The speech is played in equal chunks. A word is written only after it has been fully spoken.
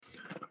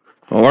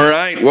All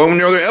right, welcome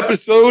to another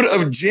episode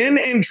of Gin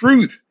and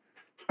Truth.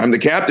 I'm the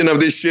captain of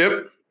this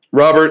ship,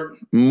 Robert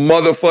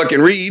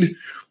motherfucking Reed.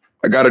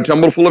 I got a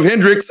tumble full of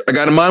Hendrix. I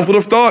got a mind full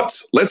of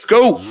thoughts. Let's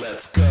go.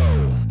 Let's go.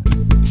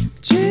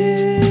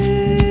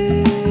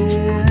 Gin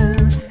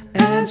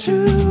and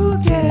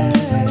Truth,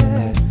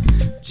 yeah.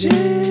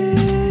 Gin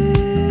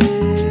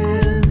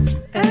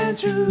and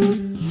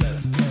Truth.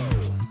 Let's go.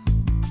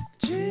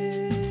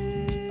 Gin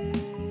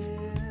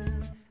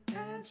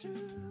and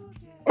Truth, yeah.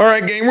 All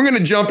right, gang, we're going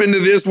to jump into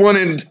this one,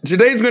 and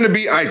today's going to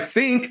be, I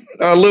think,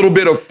 a little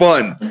bit of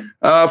fun.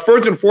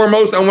 First and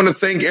foremost, I want to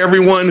thank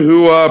everyone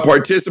who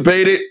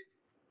participated.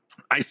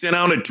 I sent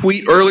out a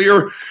tweet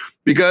earlier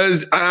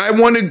because I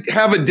want to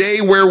have a day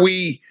where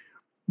we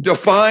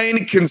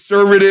define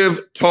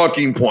conservative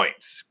talking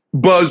points,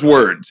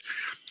 buzzwords.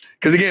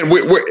 Because again,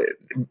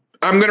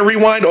 I'm going to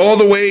rewind all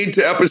the way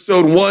to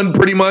episode 1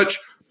 pretty much,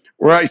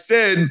 where I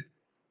said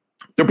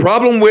the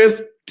problem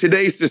with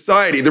today's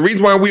society, the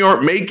reason why we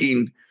aren't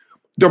making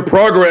the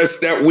progress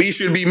that we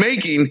should be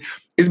making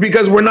is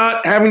because we're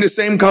not having the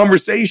same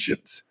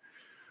conversations.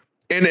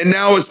 And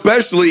now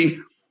especially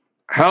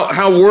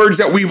how words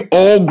that we've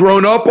all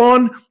grown up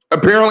on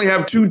apparently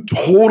have two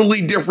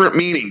totally different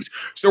meanings.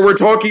 So we're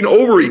talking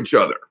over each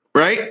other,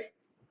 right?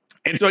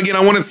 And so again,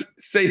 I want to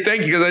say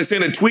thank you because I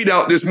sent a tweet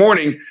out this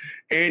morning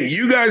and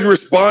you guys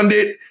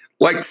responded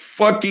like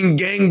fucking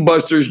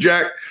gangbusters,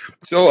 Jack.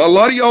 So a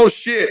lot of y'all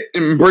shit,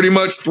 and pretty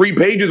much 3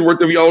 pages worth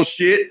of y'all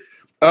shit,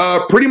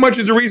 pretty much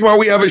is the reason why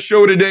we have a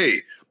show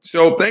today.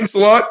 So thanks a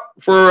lot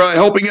for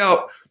helping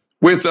out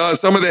with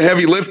some of the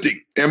heavy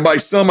lifting. And by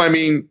some, I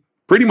mean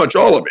pretty much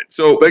all of it.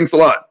 So thanks a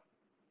lot.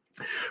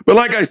 But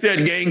like I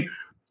said, gang,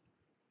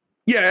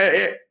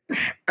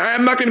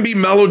 I'm not going to be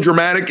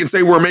melodramatic and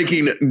say we're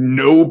making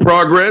no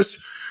progress.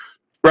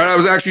 Right? I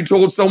was actually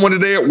told someone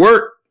today at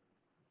work,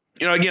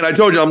 again, I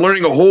told you I'm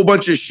learning a whole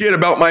bunch of shit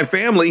about my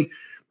family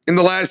in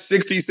the last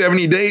 60,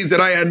 70 days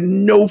that I had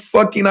no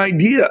fucking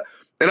idea.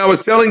 And I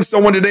was telling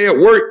someone today at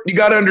work, you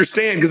got to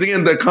understand, because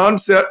again, the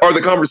concept or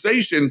the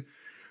conversation,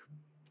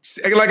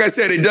 like I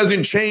said, it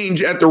doesn't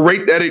change at the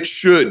rate that it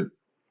should.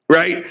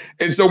 Right.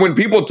 And so when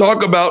people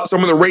talk about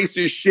some of the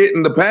racist shit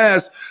in the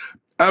past,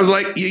 I was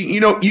like,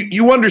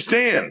 you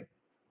understand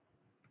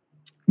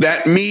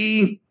that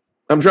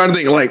I'm trying to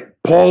think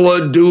like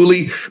Paula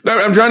Dooley.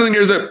 I'm trying to think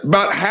there's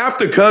about half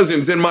the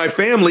cousins in my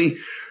family.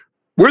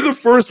 We're the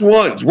first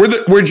ones.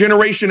 We're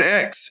Generation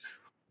X.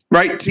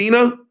 Right.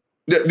 Tina,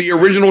 the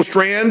original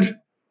strand.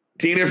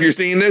 Tina, if you're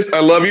seeing this, I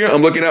love you.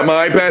 I'm looking at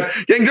my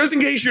iPad. Gang, just in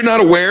case you're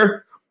not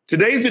aware,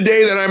 today's the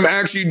day that I'm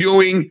actually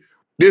doing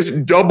this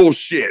double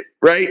shit,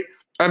 right?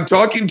 I'm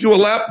talking to a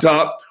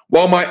laptop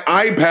while my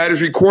iPad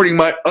is recording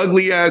my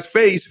ugly ass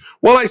face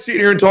while I sit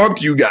here and talk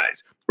to you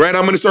guys, right?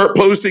 I'm going to start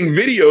posting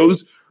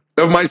videos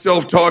of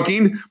myself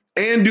talking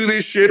and do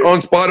this shit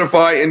on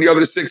Spotify and the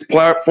other 6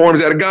 platforms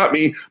that have got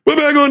me. But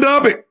back on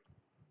topic.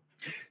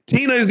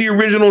 Tina is the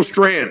original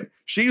strand.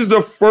 She's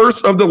the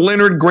first of the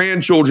Leonard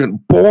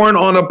grandchildren born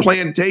on a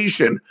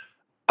plantation.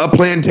 A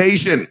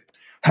plantation.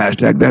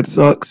 Hashtag that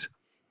sucks.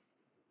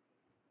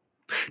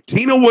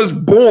 Tina was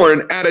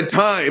born at a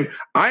time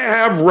I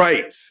have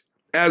rights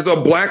as a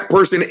black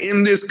person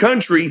in this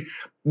country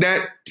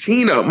that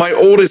Tina, my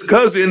oldest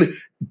cousin,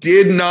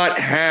 did not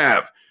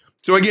have.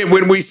 So again,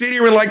 when we sit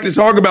here and like to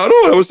talk about,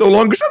 oh, that was so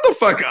long, shut the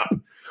fuck up.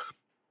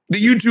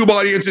 The YouTube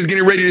audience is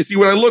getting ready to see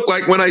what I look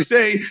like when I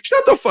say,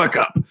 shut the fuck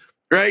up,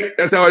 right?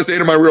 That's how I say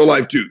it in my real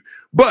life too.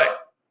 But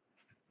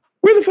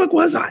where the fuck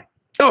was I?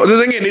 Oh,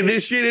 again,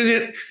 this shit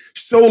isn't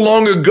so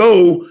long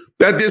ago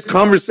that this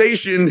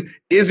conversation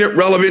isn't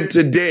relevant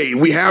today.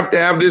 We have to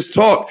have this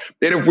talk.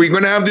 And if we're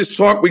going to have this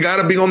talk, we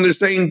got to be on the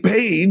same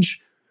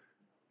page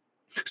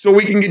so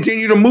we can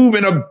continue to move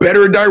in a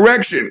better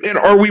direction. And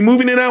are we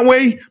moving in that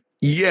way?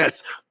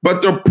 Yes.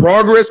 But the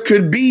progress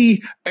could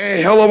be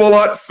a hell of a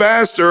lot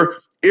faster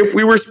if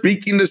we were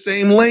speaking the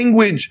same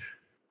language.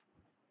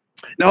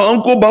 Now,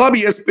 Uncle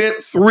Bobby has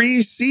spent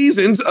 3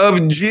 seasons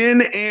of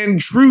Gin and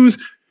Truth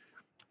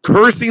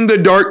cursing the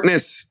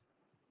darkness.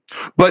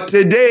 But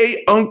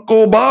today,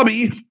 Uncle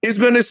Bobby is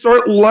going to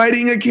start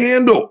lighting a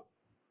candle.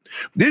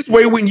 This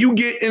way, when you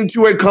get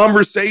into a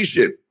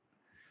conversation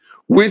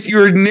with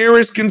your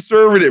nearest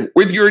conservative,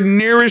 with your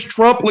nearest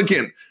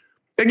Trumplican,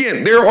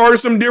 again, there are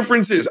some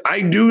differences.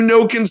 I do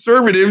know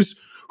conservatives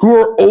who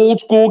are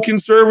old school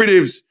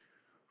conservatives,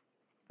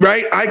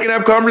 right? I can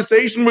have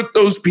conversation with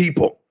those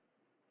people.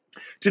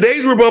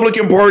 Today's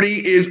Republican Party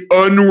is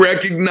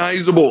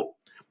unrecognizable.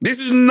 This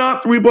is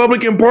not the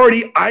Republican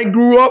Party I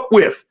grew up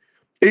with.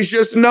 It's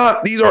just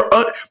not.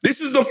 This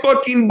is the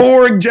fucking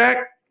Borg,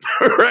 Jack,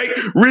 right?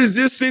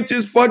 Resistance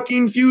is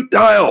fucking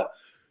futile,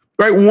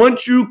 right?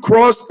 Once you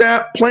cross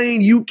that plane,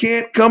 you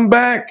can't come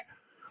back,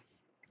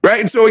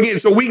 right? And so again,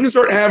 so we can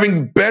start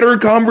having better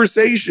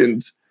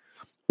conversations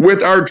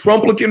with our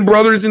Trumplican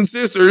brothers and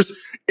sisters.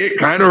 It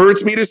kind of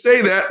hurts me to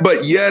say that,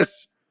 but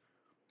yes,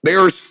 they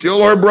are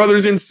still our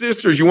brothers and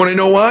sisters. You want to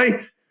know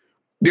why?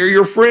 They're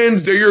your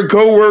friends, they're your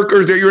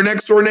coworkers, they're your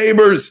next door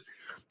neighbors.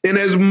 And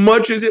as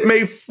much as it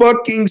may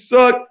fucking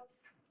suck,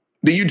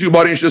 The YouTube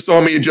audience just saw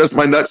me adjust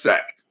my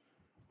nutsack.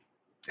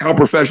 How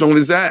professional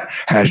is that?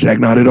 Hashtag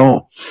not at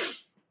all.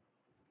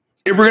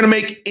 If we're going to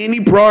make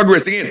any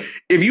progress, again,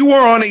 if you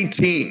are on a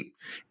team,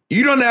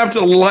 you don't have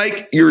to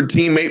like your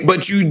teammate,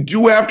 but you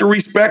do have to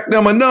respect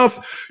them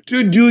enough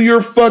to do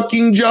your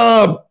fucking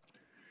job.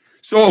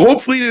 So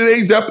hopefully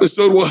today's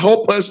episode will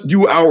help us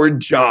do our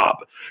job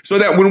so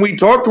that when we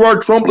talk to our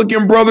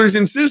Trumplican brothers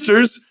and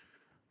sisters,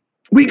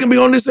 we can be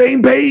on the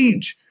same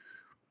page.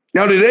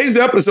 Now, today's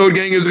episode,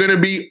 gang, is going to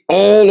be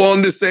all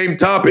on the same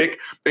topic.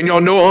 And y'all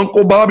know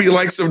Uncle Bobby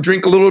likes to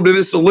drink a little bit of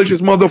this delicious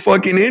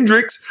motherfucking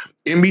Hendrix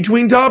in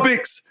between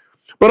topics.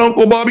 But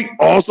Uncle Bobby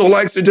also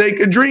likes to take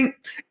a drink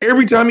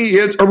every time he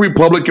hits a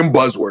Republican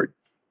buzzword.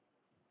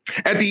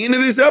 At the end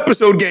of this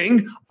episode,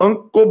 gang,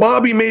 Uncle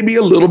Bobby may be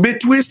a little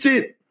bit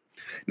twisted.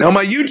 Now,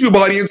 my YouTube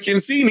audience can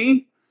see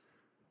me.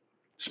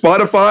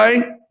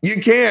 Spotify,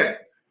 you can't.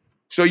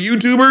 So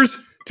YouTubers,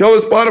 tell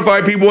the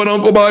Spotify people what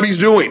Uncle Bobby's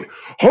doing.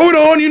 Hold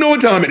on, you know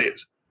what time it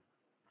is.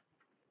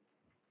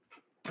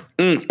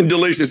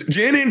 Delicious.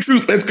 Gin and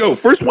Truth, let's go.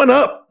 First one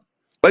up.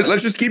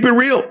 Let's just keep it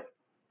real.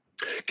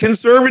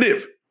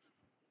 Conservative.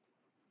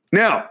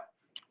 Now,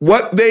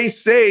 what they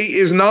say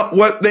is not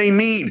what they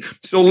mean.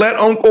 So let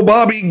Uncle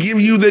Bobby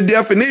give you the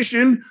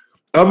definition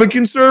of a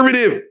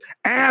conservative.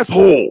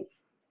 Asshole.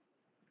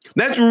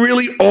 That's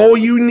really all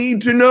you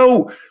need to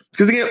know.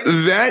 Because again,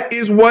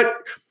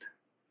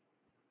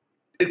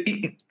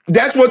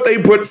 that's what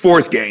they put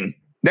forth, gang.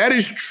 That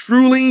is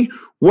truly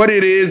what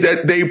it is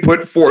that they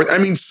put forth. I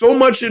mean, so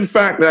much, in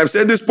fact, that I've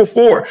said this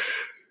before.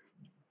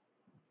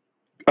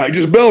 I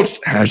just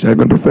belched.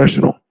 Hashtag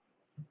unprofessional.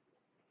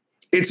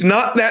 It's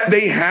not that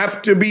they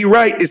have to be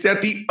right. It's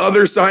that the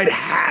other side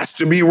has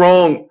to be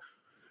wrong.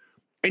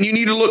 And you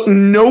need to look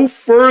no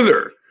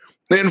further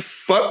than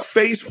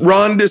fuckface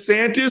Ron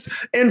DeSantis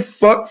and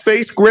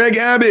fuckface Greg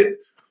Abbott.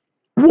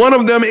 One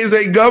of them is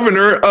a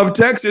governor of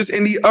Texas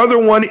and the other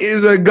one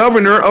is a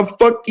governor of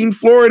fucking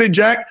Florida,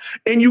 Jack.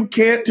 And you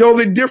can't tell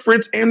the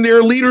difference in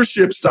their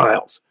leadership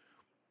styles.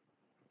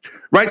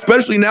 Right?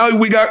 Especially now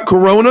we got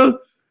Corona,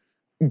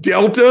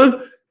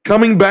 Delta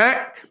coming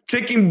back,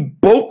 kicking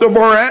both of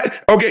our ass.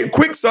 Okay,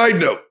 quick side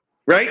note,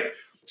 right?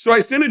 So I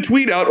sent a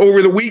tweet out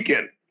over the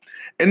weekend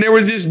and there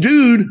was this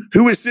dude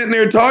who was sitting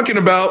there talking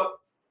about,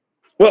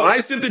 well, I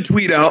sent the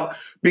tweet out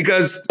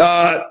because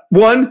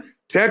one,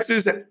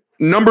 Texas,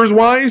 numbers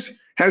wise,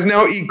 has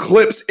now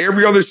eclipsed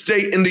every other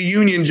state in the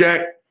union,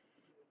 Jack.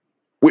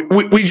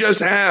 We just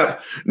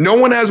have. No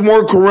one has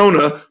more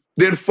corona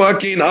than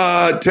fucking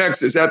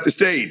Texas at the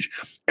stage.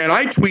 And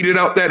I tweeted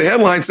out that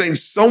headline saying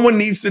someone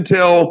needs to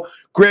tell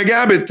Greg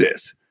Abbott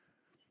this.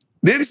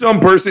 Then some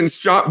person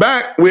shot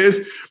back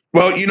with,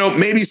 well, you know,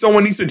 maybe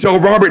someone needs to tell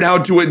Robert how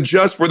to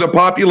adjust for the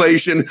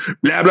population,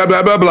 blah, blah,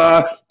 blah, blah,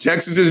 blah.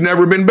 Texas has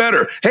never been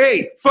better.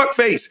 Hey,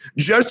 fuckface,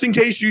 just in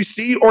case you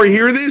see or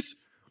hear this,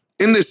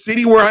 in the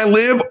city where I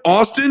live,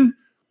 Austin,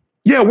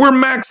 yeah, we're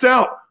maxed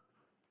out.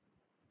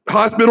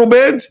 Hospital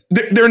beds,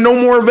 they're no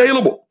more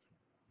available.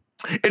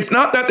 It's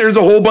not that there's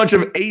a whole bunch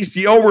of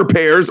ACL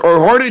repairs or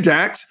heart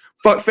attacks,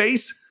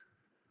 fuckface.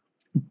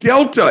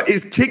 Delta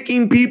is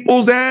kicking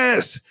people's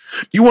ass.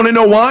 You want to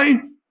know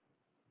why?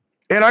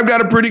 And I've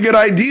got a pretty good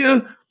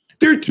idea.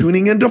 They're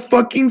tuning into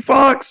fucking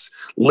Fox,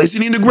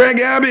 listening to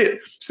Greg Abbott,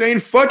 saying,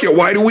 fuck it,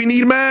 why do we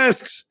need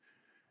masks?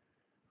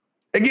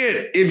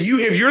 Again, if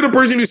you're the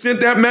person who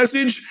sent that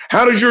message,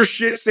 how does your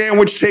shit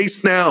sandwich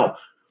taste now?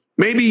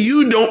 Maybe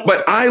you don't,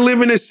 but I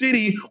live in a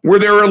city where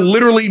there are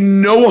literally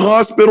no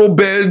hospital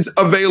beds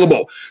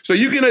available. So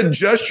you can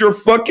adjust your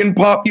fucking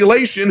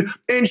population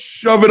and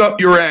shove it up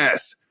your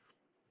ass.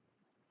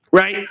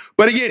 Right?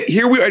 But again,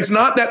 here we are. It's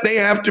not that they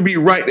have to be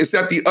right. It's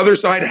that the other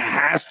side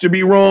has to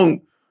be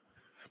wrong.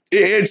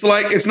 It's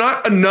like, it's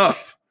not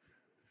enough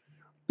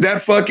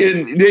that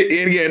fucking, and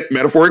again,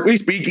 metaphorically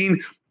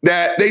speaking,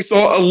 that they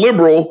saw a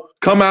liberal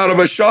come out of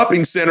a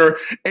shopping center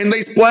and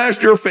they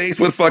splashed your face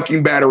with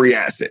fucking battery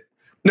acid.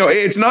 No,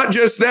 it's not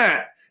just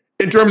that.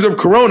 In terms of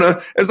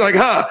corona, it's like,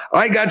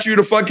 I got you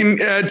to fucking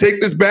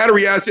take this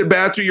battery acid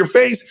bath to your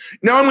face.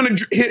 Now I'm going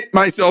to hit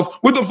myself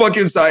with the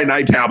fucking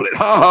cyanide tablet.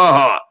 Ha, ha,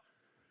 ha.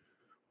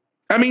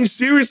 I mean,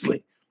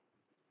 seriously,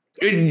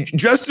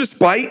 just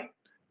despite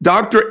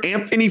Dr.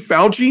 Anthony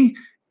Fauci,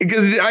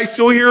 because I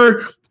still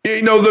hear,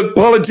 the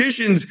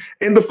politicians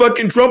and the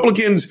fucking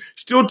Trumplicans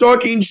still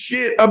talking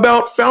shit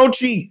about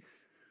Fauci.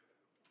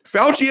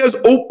 Fauci has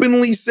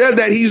openly said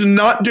that he's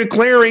not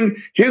declaring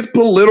his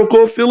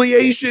political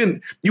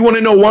affiliation. You want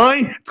to know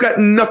why? It's got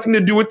nothing to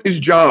do with his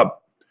job.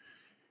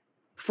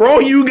 For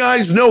all you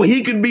guys know,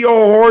 he could be a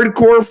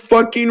hardcore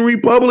fucking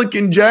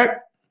Republican, Jack.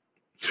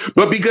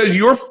 But because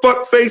your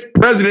fuckface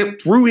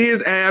president threw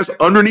his ass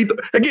underneath,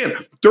 again,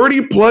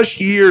 30 plus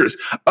years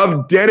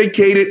of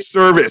dedicated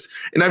service.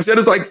 And I've said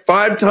this like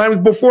 5 times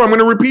before. I'm going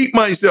to repeat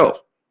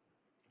myself.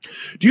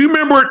 Do you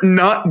remember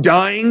not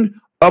dying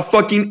of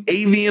fucking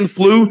avian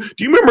flu?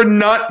 Do you remember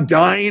not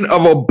dying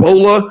of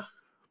Ebola?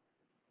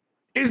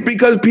 It's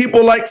because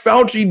people like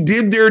Fauci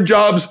did their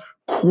jobs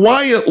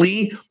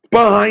quietly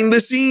behind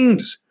the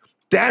scenes.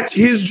 That's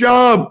his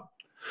job.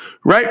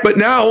 right? But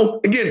now,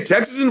 again,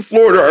 Texas and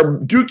Florida are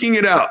duking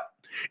it out.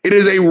 It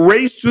is a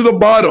race to the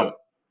bottom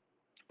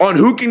on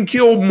who can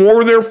kill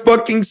more of their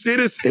fucking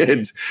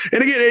citizens.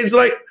 And again, it's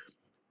like,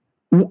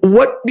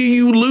 what do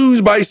you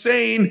lose by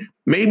saying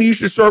maybe you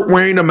should start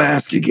wearing a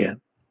mask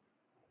again?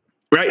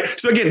 Right?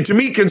 So again, to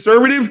me,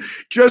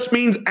 conservative just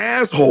means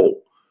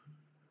asshole.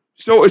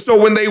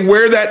 So when they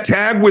wear that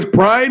tag with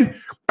pride,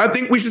 I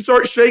think we should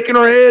start shaking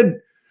our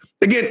head.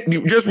 Again,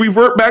 you just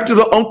revert back to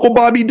the Uncle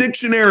Bobby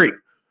dictionary.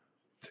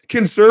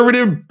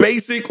 Conservative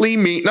basically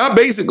not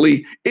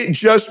basically, it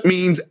just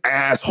means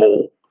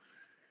asshole.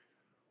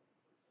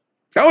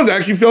 That was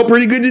actually felt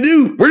pretty good to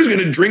do. We're just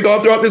going to drink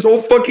all throughout this whole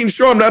fucking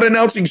show. I'm not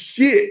announcing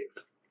shit.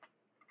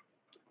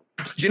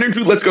 Gin and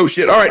Truth, let's go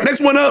shit. All right,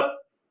 next one up.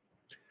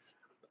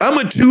 I'm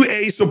a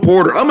 2A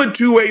supporter. I'm a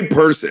 2A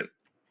person.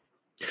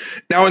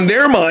 Now, in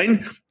their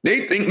mind,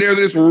 they think they're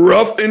this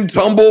rough and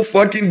tumble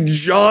fucking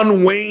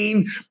John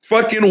Wayne,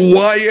 fucking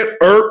Wyatt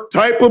Earp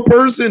type of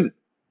person.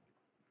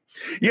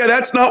 Yeah,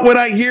 that's not what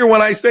I hear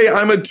when I say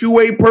I'm a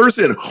 2A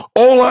person.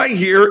 All I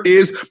hear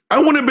is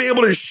I want to be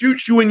able to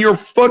shoot you in your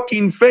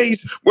fucking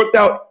face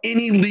without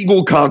any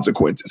legal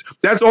consequences.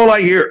 That's all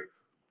I hear.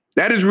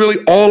 That is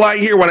really all I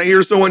hear when I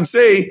hear someone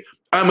say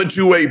I'm a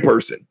 2A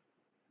person.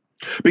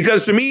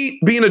 Because to me,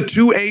 being a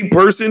 2A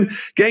person,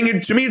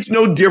 gang, to me, it's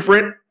no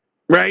different,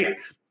 right?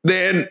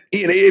 Then,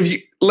 you know, if you,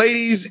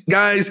 ladies,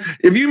 guys,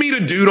 if you meet a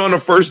dude on a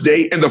first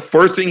date and the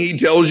first thing he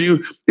tells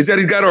you is that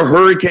he's got a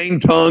hurricane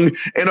tongue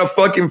and a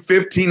fucking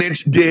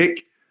 15-inch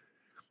dick,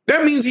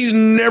 that means he's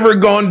never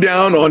gone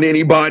down on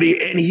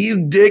anybody and his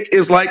dick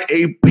is like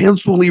a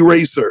pencil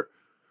eraser.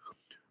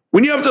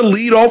 When you have to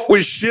lead off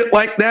with shit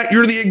like that,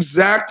 you're the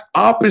exact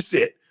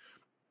opposite.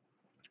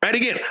 And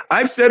again,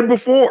 I've said it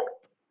before.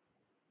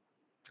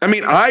 I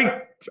mean,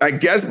 I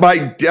guess by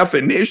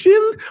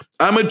definition,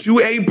 I'm a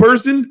 2A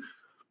person.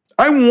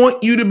 I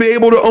want you to be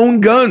able to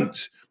own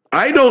guns.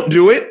 I don't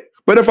do it,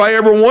 but if I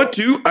ever want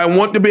to, I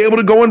want to be able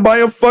to go and buy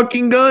a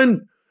fucking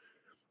gun.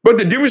 But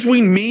the difference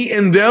between me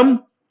and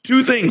them,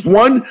 two things.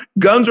 One,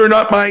 guns are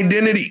not my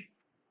identity.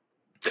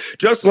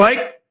 Just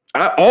like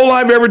all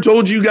I've ever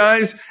told you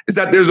guys is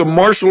that there's a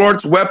martial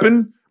arts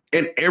weapon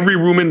in every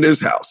room in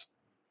this house,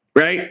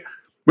 right?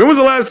 When was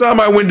the last time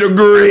I went to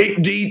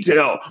great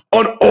detail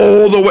on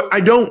all the I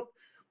don't,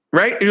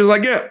 right? It's just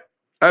like, yeah,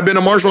 I've been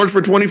a martial arts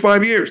for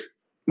 25 years.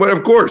 But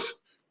of course,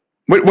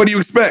 what do you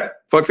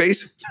expect,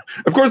 fuckface?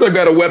 Of course I've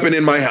got a weapon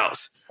in my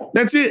house.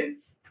 That's it.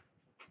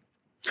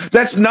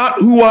 That's not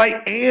who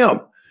I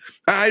am.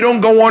 I don't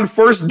go on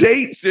first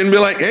dates and be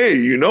like, hey,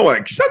 you know,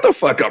 like, shut the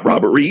fuck up,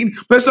 Robert Reed.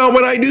 That's not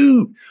what I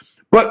do.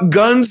 But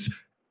guns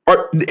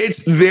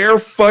it's their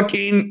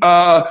fucking,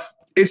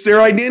 it's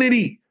their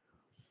identity.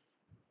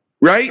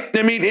 Right?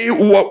 I mean,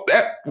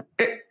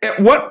 at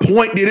what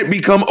point did it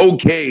become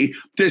okay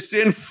to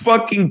send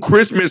fucking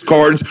Christmas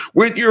cards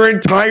with your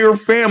entire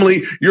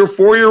family, your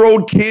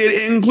 4-year-old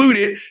kid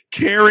included,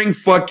 carrying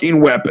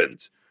fucking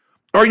weapons?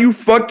 Are you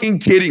fucking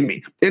kidding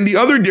me? And the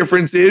other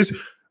difference is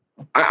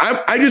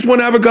I just want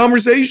to have a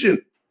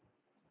conversation,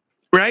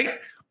 right?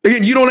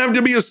 Again, you don't have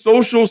to be a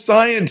social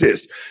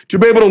scientist to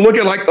be able to look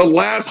at like the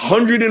last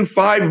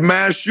 105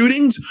 mass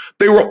shootings.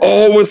 They were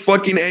all with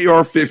fucking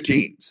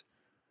AR-15s.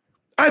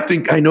 I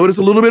think I noticed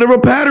a little bit of a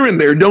pattern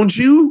there, don't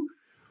you?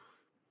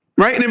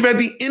 Right? And if at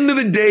the end of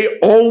the day,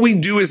 all we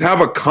do is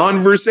have a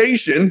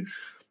conversation,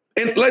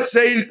 and let's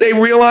say they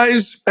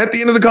realize at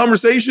the end of the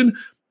conversation,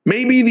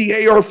 maybe the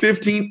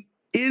AR-15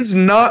 is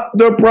not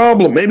the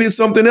problem. Maybe it's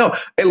something else.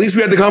 At least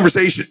we had the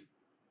conversation.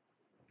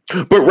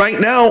 But right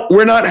now,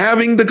 we're not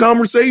having the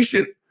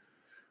conversation.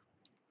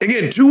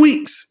 Again, 2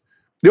 weeks.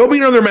 There'll be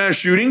another mass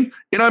shooting,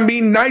 and I'm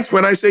being nice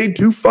when I say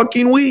 2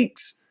 fucking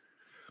weeks.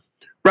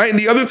 Right? And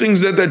the other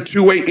things that the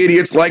 2A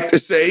idiots like to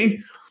say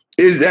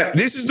is that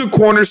this is the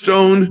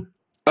cornerstone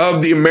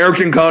of the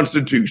American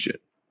Constitution.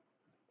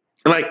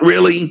 Like,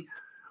 really?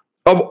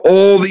 Of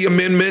all the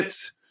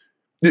amendments,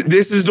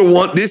 this is the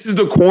one, this is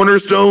the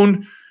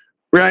cornerstone,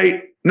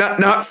 right?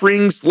 Not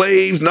freeing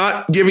slaves,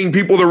 not giving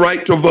people the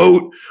right to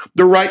vote,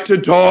 the right to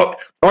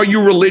talk. Are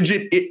you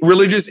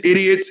religious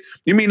idiots?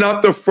 You mean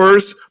not the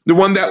first, the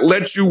one that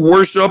lets you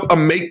worship a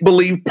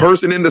make-believe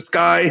person in the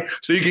sky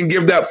so you can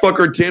give that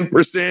fucker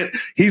 10%?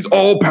 He's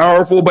all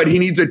powerful, but he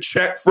needs a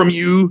check from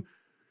you.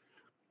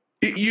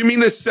 You mean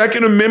the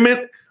Second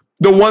Amendment,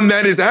 the one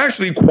that is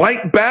actually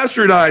quite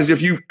bastardized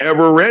if you've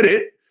ever read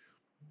it?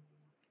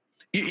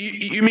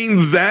 You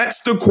mean that's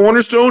the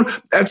cornerstone?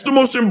 That's the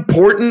most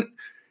important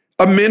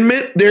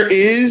amendment there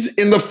is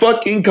in the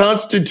fucking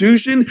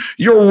Constitution?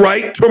 Your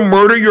right to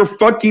murder your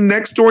fucking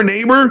next door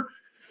neighbor?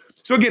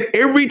 So again,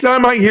 every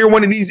time I hear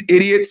one of these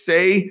idiots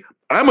say,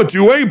 I'm a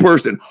 2A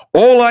person,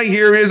 all I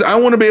hear is I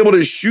want to be able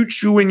to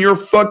shoot you in your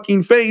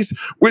fucking face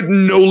with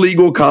no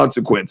legal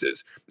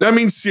consequences. I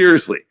mean,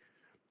 seriously.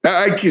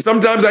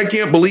 Sometimes I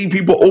can't believe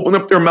people open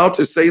up their mouth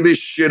to say this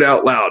shit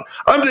out loud.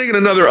 I'm taking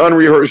another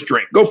unrehearsed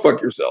drink. Go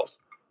fuck yourself.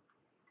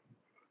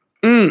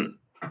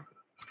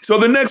 So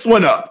the next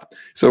one up.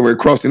 So we're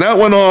crossing that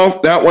one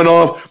off, that one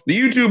off. The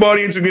YouTube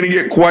audience is going to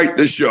get quite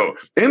the show.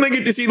 And they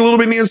get to see a little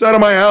bit of the inside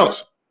of my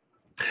house.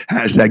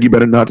 Hashtag you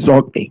better not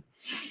stalk me.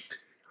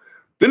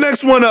 The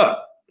next one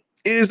up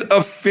is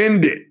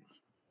offended,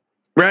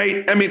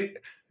 right? I mean,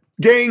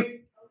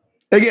 gang,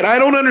 again, I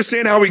don't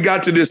understand how we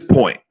got to this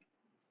point,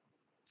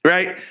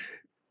 right?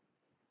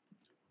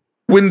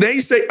 When they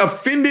say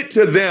offended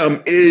to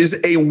them is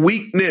a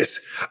weakness,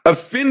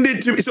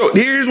 offended to me. So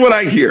here's what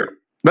I hear.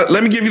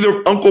 Let me give you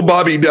the Uncle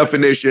Bobby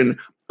definition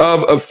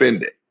of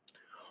offended.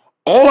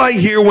 All I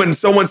hear when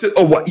someone says,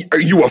 "Oh, what, are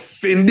you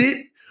offended?"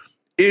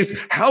 is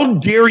how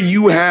dare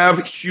you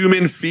have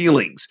human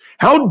feelings?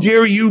 How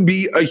dare you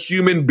be a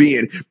human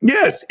being?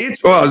 Yes,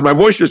 my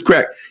voice just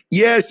cracked.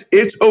 Yes,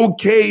 it's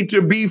okay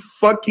to be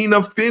fucking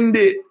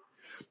offended.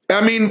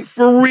 I mean,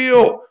 for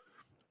real.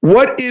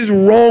 What is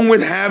wrong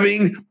with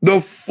having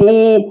the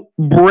full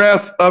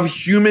breadth of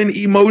human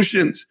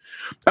emotions?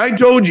 I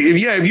told you,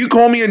 if you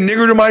call me a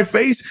nigger to my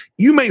face,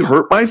 you may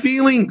hurt my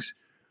feelings,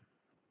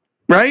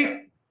 right?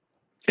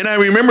 And I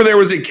remember there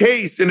was a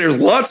case, and there's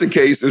lots of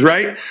cases,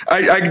 right?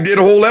 I did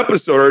a whole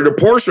episode, or a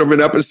portion of an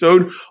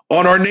episode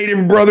on our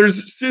Native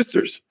brothers,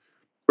 sisters,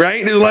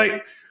 right? And it's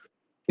like,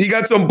 you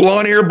got some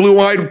blonde-haired,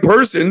 blue-eyed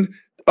person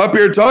up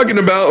here talking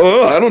about,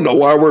 oh, I don't know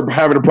why we're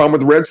having a problem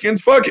with Redskins.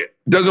 Fuck it.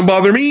 Doesn't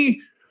bother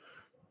me.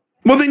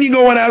 Well, then you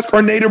go and ask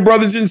our Native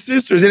brothers and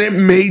sisters, and it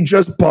may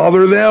just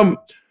bother them.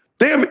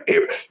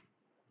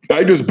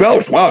 I just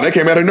belched. Wow, that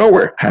came out of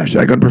nowhere.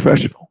 Hashtag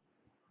unprofessional.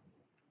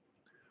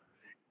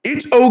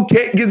 It's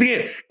okay, because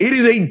again, it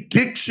is a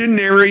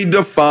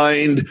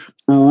dictionary-defined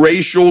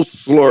racial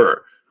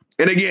slur.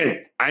 And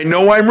again, I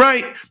know I'm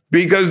right,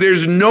 because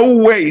there's no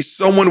way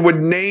someone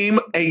would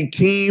name a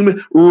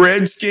team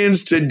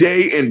Redskins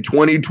today in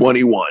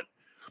 2021.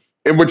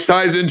 And which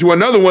ties into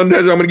another one that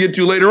I'm going to get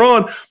to later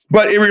on.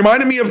 But it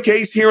reminded me of a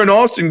case here in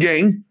Austin,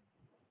 gang.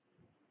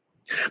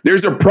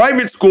 There's a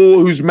private school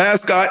whose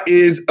mascot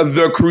is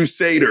the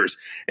Crusaders.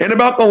 And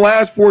about the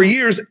last 4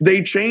 years,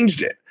 they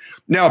changed it.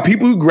 Now,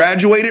 people who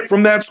graduated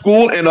from that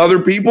school and other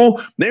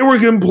people, they were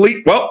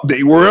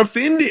they were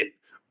offended,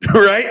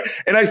 right?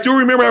 And I still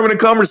remember having a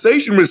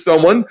conversation with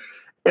someone,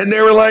 and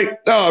they were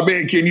like, oh,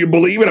 man, can you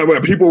believe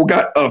it? People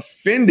got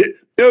offended.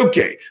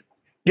 Okay.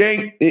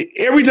 Gang,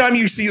 every time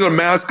you see the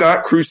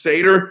mascot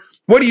Crusader,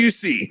 what do you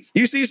see?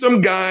 You see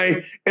some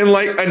guy in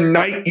like a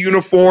knight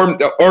uniform,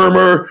 the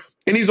armor,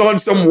 and he's on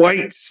some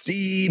white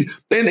steed.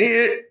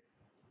 It's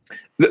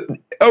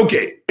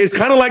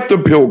kind of like the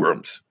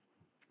Pilgrims,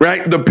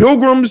 right? The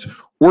Pilgrims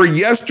were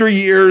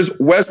yesteryear's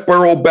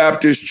Westboro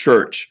Baptist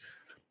Church.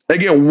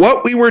 Again,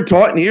 what we were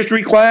taught in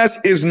history class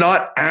is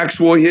not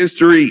actual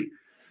history.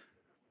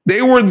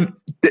 They were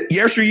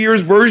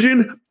yesteryear's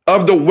version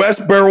of the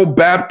Westboro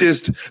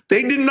Baptist.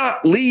 They did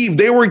not leave.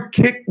 They were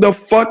kicked the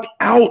fuck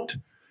out.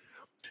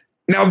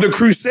 Now, the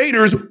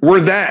Crusaders were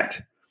that.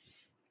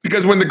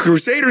 Because when the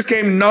Crusaders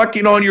came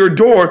knocking on your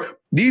door,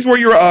 these were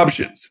your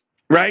options,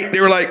 right? They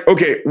were like,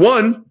 okay,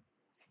 one,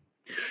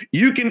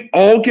 you can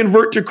all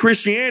convert to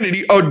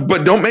Christianity,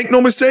 but don't make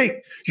no mistake.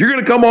 You're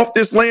going to come off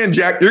this land,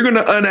 Jack. You're going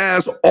to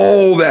unass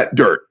all that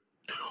dirt.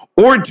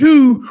 Or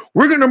two,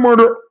 we're going to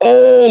murder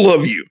all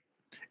of you.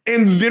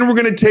 And then we're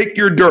going to take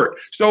your dirt.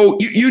 So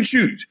you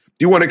choose.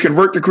 Do you want to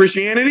convert to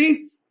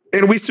Christianity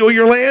and we steal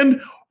your land?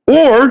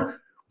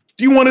 Or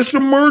do you want us to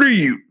murder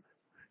you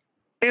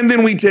and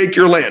then we take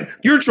your land?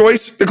 Your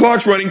choice. The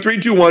clock's running.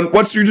 3, 2, 1.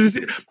 What's your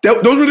decision?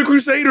 Those were the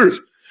Crusaders.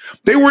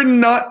 They were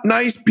not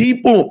nice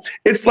people.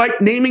 It's like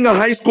naming a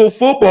high school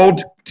football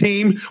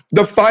team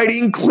the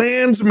Fighting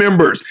Klans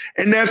members.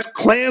 And that's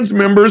Klans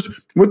members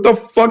with the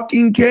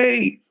fucking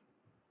K.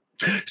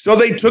 So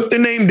they took the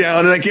name down,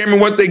 and I can't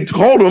remember what they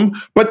called them,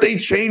 but they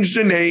changed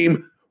the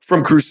name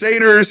from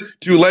Crusaders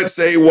to, let's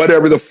say,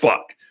 whatever the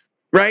fuck,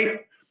 right?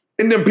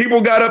 And then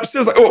people got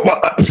upset. Like, oh,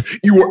 well,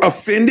 you were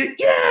offended?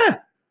 Yeah.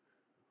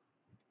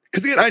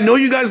 Because again, I know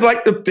you guys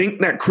like to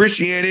think that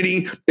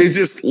Christianity is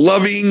this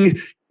loving,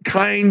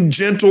 kind,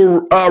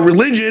 gentle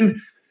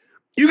religion.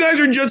 You guys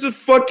are just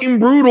as fucking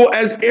brutal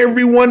as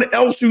everyone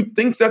else who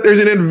thinks that there's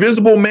an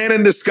invisible man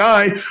in the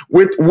sky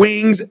with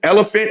wings,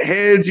 elephant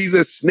heads, he's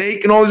a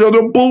snake, and all this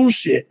other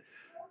bullshit.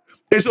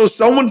 And so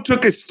someone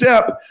took a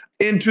step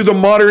into the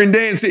modern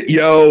day and said,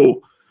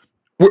 yo,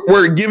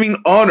 we're giving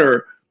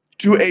honor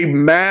to a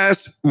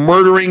mass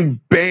murdering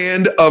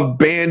band of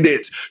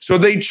bandits. So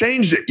they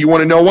changed it. You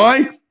want to know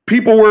why?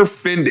 People were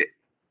offended.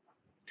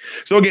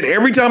 So again,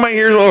 every time I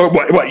hear, oh,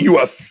 what, you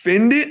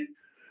offended?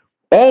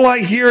 All I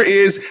hear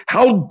is,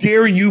 how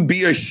dare you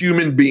be a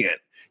human being?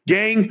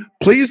 Gang,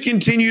 please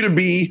continue to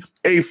be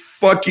a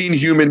fucking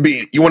human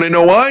being. You want to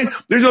know why?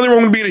 There's nothing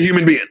wrong with being a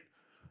human being.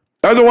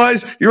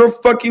 Otherwise, you're a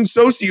fucking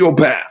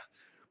sociopath,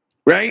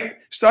 right?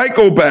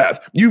 Psychopath.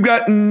 You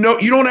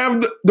don't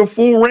have the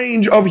full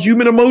range of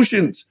human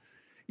emotions.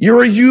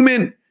 You're a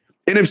human.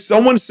 And if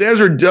someone says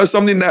or does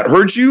something that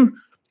hurts you,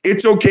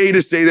 it's okay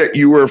to say that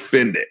you were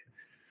offended.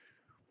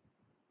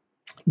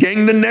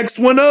 Gang, the next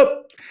one up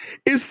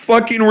is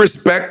fucking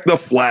respect the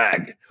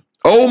flag.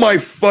 Oh my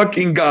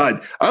fucking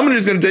God. I'm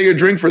just going to take a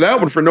drink for that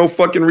one for no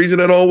fucking reason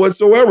at all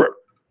whatsoever.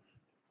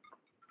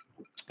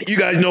 You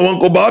guys know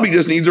Uncle Bobby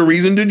just needs a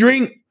reason to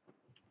drink.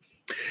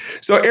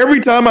 So every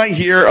time I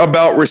hear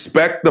about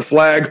respect the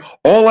flag,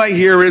 all I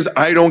hear is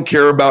I don't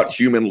care about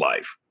human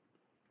life,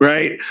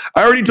 right?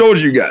 I already told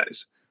you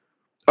guys,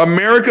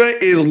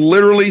 America is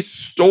literally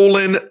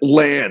stolen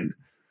land.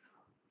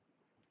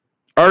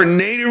 Our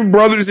native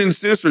brothers and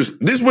sisters,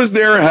 this was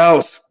their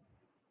house,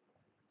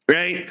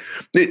 right?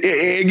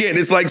 Again,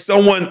 it's like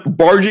someone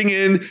barging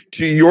in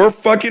to your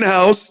fucking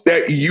house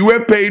that you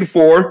have paid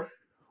for,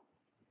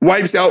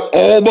 wipes out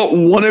all but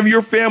one of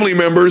your family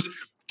members,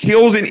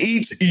 kills and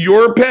eats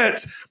your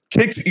pets,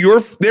 kicks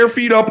their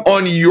feet up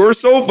on your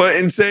sofa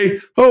and say,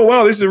 oh,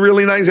 wow, this is a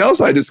really nice house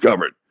I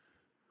discovered.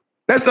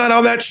 That's not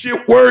how that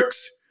shit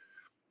works.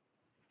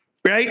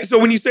 Right? So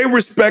when you say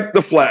respect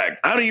the flag,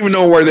 I don't even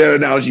know where that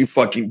analogy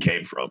fucking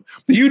came from.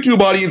 The YouTube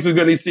audience is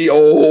going to see a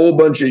whole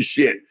bunch of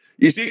shit.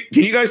 You see,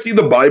 can you guys see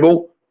the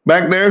Bible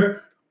back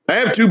there? I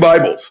have 2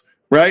 Bibles,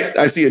 right?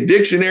 I see a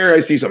dictionary. I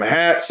see some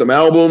hats, some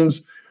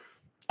albums.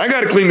 I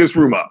got to clean this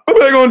room up. I'm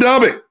back on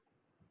topic.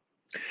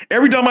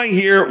 Every time I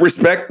hear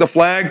respect the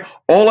flag,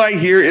 all I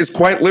hear is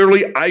quite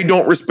literally, I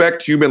don't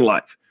respect human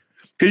life.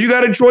 Because you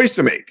got a choice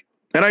to make.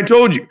 And I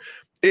told you,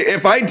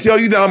 if I tell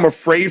you that I'm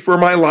afraid for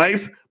my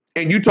life,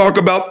 and you talk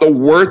about the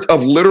worth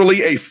of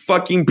literally a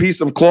fucking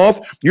piece of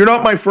cloth, you're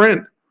not my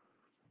friend.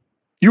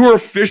 You are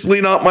officially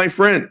not my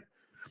friend,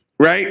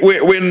 right?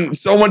 When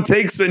someone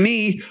takes a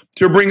knee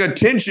to bring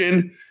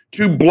attention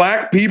to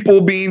black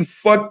people being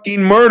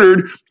fucking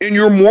murdered, and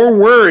you're more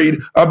worried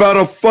about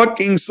a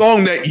fucking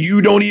song that you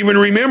don't even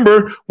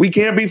remember, we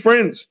can't be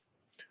friends,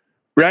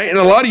 right? And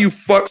a lot of you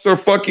fucks are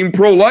fucking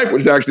pro-life,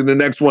 which is actually the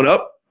next one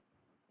up.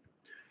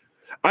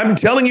 I'm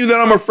telling you that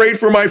I'm afraid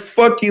for my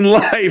fucking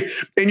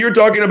life, and you're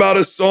talking about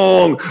a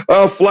song,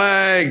 a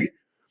flag.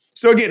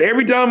 So again,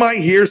 every time I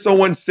hear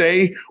someone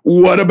say,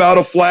 what about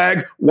a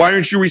flag? Why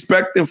aren't you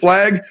respecting the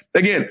flag?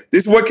 Again,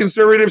 this is what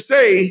conservatives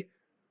say,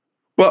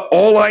 but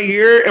all I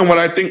hear and what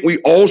I think we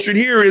all should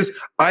hear is,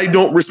 I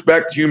don't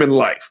respect human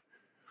life.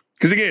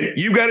 Because again,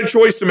 you've got a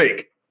choice to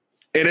make.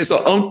 And it's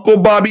an Uncle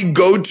Bobby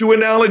go-to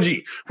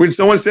analogy when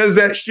someone says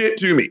that shit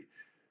to me.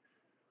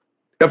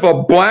 If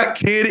a black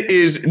kid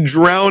is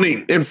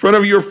drowning in front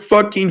of your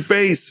fucking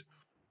face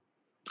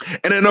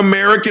and an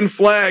American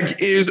flag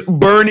is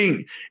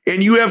burning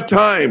and you have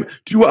time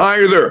to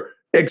either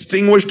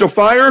extinguish the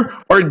fire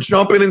or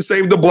jump in and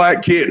save the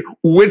black kid,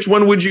 which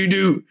one would you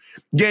do?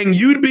 Gang,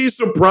 you'd be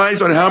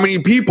surprised on how many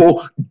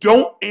people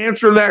don't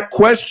answer that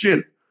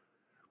question.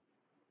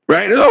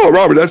 Right? Oh,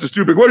 Robert, that's a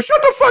stupid question.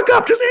 Shut the fuck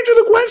up. Just answer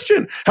the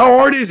question. How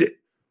hard is it?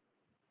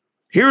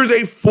 Here's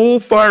a full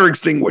fire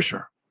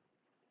extinguisher.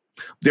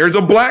 There's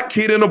a black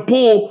kid in a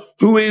pool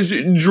who is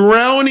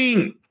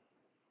drowning.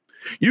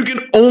 You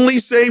can only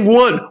save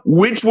one.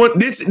 Which one?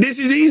 This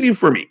is easy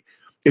for me.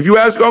 If you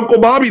ask Uncle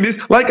Bobby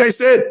this, like I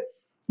said,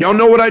 y'all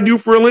know what I do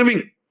for a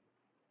living.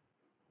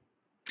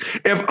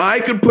 If I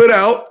could put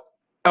out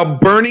a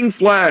burning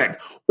flag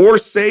or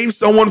save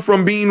someone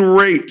from being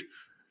raped,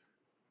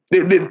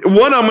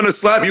 one, I'm going to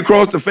slap you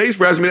across the face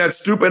for asking me that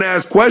stupid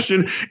ass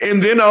question,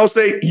 and then I'll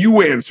say,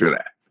 you answer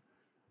that.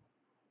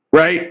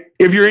 Right?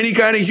 If you're any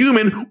kind of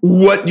human,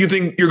 what do you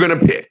think you're going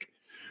to pick?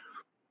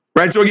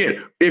 Right? So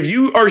again, if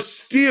you are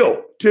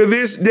still to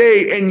this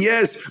day, and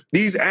yes,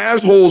 these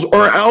assholes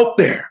are out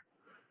there,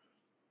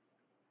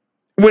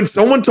 when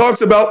someone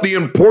talks about the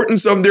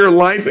importance of their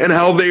life and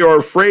how they are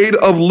afraid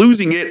of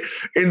losing it,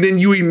 and then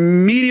you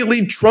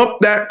immediately trump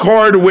that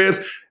card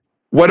with,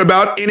 what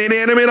about an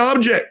inanimate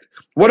object?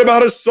 What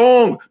about a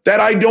song that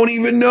I don't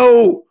even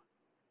know?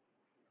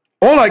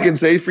 All I can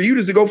say for you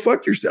is to go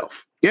fuck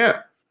yourself.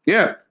 Yeah.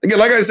 Yeah. Again,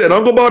 like I said,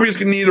 Uncle Bobby's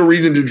going to need a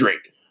reason to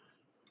drink.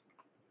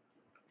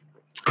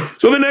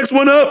 So the next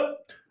one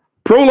up,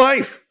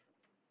 pro-life.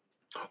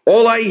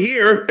 All I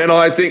hear, and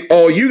I think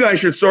all you guys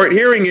should start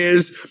hearing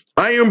is,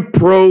 I am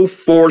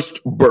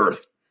pro-forced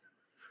birth.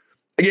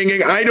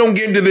 Again, I don't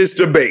get into this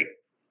debate.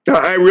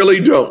 I really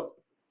don't.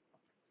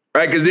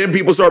 Right? Because then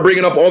people start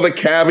bringing up all the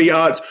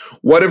caveats.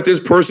 What if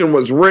this person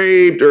was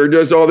raped or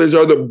does all this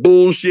other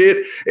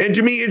bullshit? And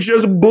to me, it's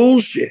just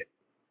bullshit.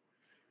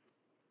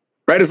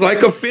 Right? It's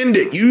like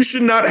offended. You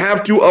should not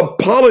have to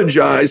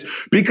apologize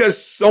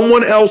because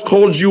someone else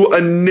called you a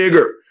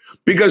nigger,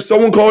 because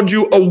someone called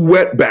you a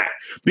wetback,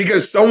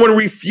 because someone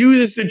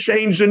refuses to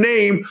change the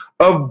name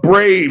of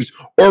Braves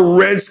or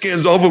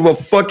Redskins off of a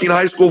fucking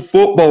high school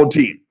football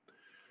team.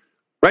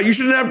 Right? You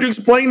shouldn't have to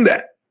explain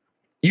that.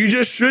 You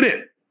just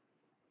shouldn't.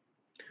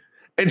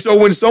 And so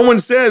when someone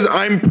says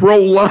I'm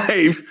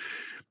pro-life,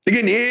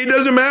 again, it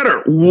doesn't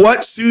matter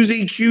what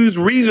Susie Q's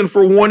reason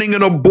for wanting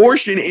an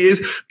abortion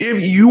is.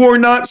 If you are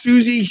not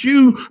Susie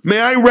Q,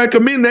 may I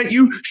recommend that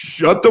you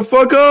shut the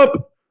fuck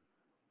up.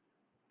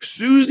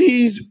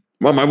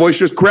 Well, my voice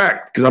just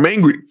cracked because I'm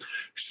angry.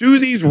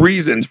 Susie's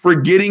reasons for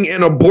getting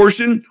an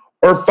abortion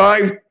are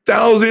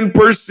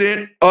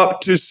 5,000%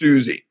 up to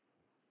Susie.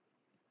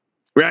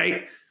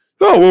 Right?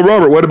 Oh, well,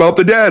 Robert, what about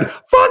the dad?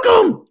 Fuck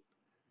him.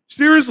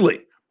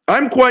 Seriously.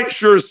 I'm quite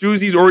sure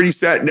Susie's already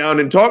sat down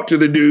and talked to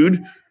the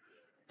dude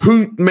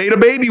who made a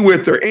baby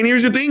with her. And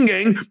here's the thing,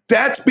 gang.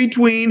 That's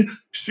between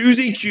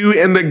Susie Q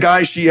and the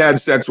guy she had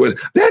sex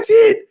with. That's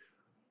it.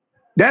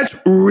 That's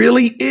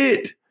really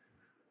it.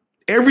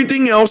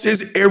 Everything else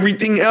is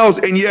everything else.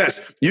 And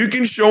yes, you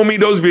can show me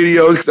those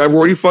videos because I've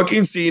already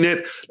fucking seen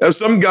it of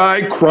some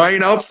guy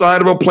crying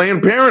outside of a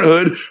Planned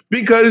Parenthood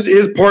because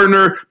his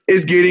partner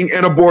is getting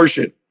an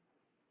abortion.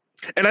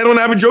 And I don't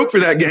have a joke for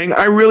that, gang.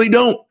 I really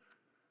don't.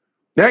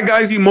 That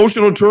guy's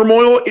emotional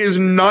turmoil is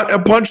not a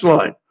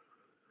punchline.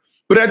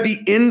 But at the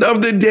end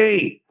of the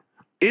day,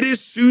 it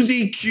is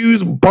Susie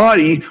Q's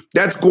body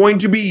that's going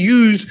to be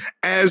used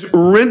as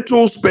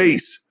rental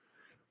space.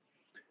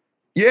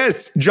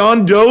 Yes,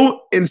 John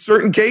Doe, in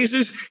certain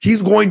cases,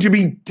 he's going to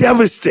be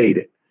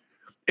devastated.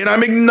 And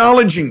I'm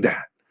acknowledging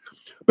that.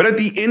 But at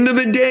the end of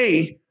the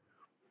day,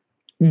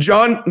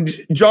 John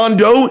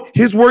Doe,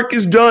 his work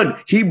is done.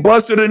 He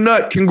busted a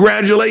nut.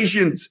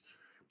 Congratulations.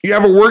 You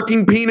have a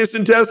working penis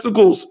and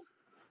testicles.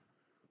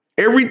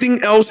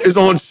 Everything else is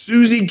on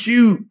Susie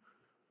Q.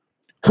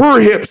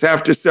 Her hips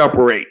have to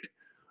separate.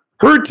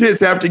 Her tits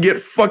have to get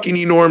fucking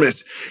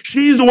enormous.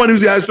 She's the one who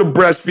has to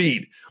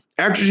breastfeed.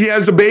 After she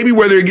has the baby,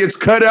 whether it gets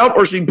cut out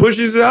or she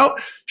pushes it out,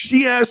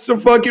 she has to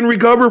fucking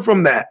recover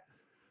from that.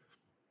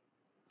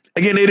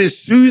 Again, it is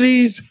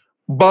Susie's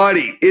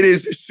body. It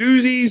is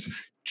Susie's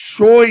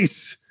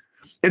choice.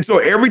 And so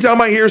every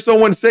time I hear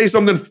someone say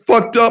something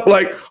fucked up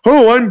like,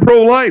 oh, I'm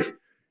pro-life,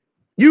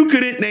 you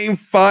couldn't name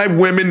 5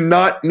 women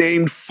not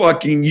named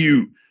fucking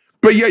you.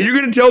 But yeah, you're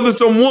going to tell this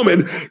some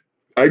woman,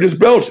 I just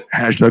belched,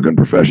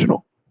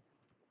 #unprofessional.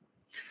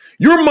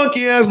 Your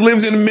monkey ass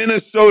lives in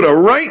Minnesota.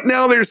 Right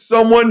now, there's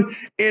someone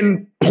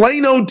in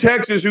Plano,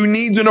 Texas who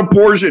needs an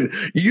abortion.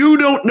 You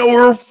don't know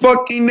her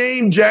fucking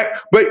name, Jack,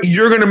 but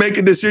you're going to make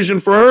a decision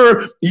for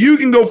her. You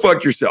can go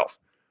fuck yourself.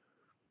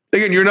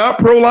 Again, you're not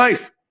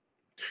pro-life.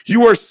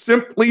 You are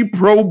simply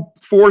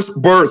pro-forced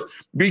birth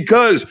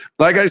because,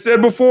 like I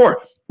said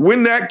before,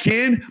 when that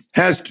kid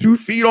has 2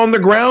 feet on the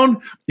ground,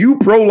 you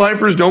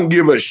pro-lifers don't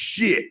give a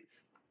shit.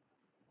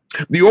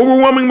 The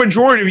overwhelming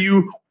majority of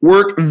you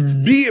work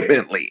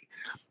vehemently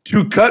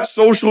to cut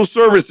social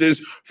services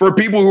for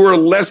people who are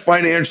less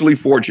financially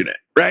fortunate,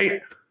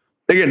 right?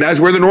 Again, that's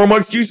where the normal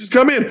excuses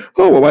come in.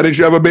 Oh, well, why didn't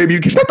you have a baby? You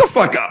can shut the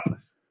fuck up,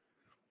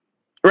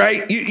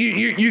 right?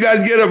 You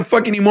guys get a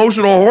fucking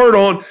emotional hard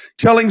on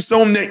telling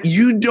someone that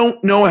you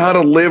don't know how to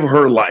live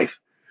her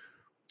life.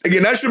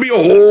 Again, that should be a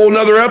whole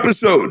nother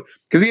episode.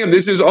 Because again,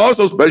 this is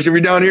also, especially if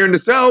you're down here in the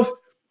South,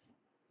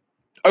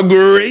 a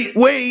great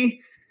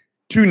way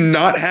to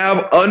not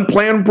have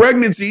unplanned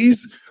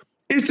pregnancies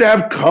is to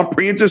have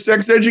comprehensive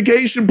sex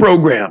education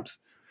programs,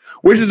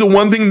 which is the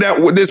one thing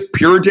that this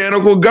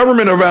puritanical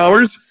government of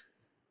ours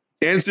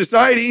and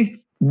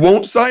society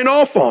won't sign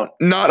off on,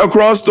 not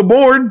across the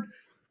board,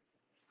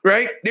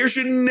 right? There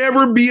should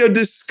never be a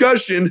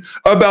discussion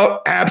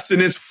about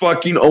abstinence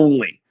fucking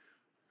only.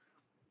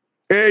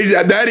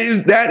 That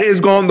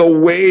is gone the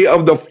way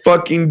of the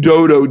fucking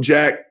dodo,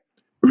 Jack,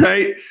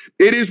 right?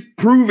 It is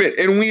proven,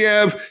 and we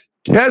have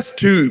test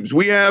tubes.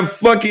 We have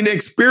fucking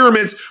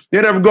experiments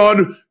that have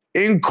gone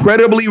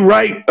incredibly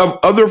right of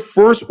other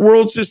first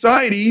world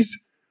societies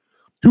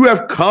who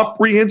have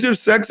comprehensive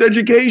sex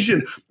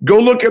education. Go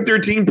look at their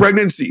teen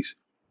pregnancies.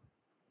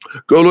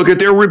 Go look at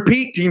their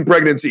repeat teen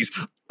pregnancies.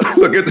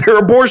 Look at their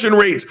abortion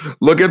rates.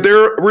 Look at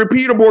their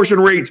repeat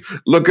abortion rates.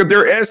 Look at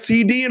their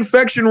STD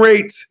infection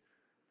rates.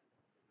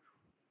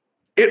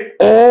 It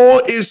all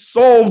is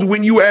solved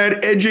when you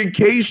add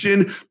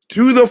education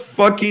to the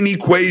fucking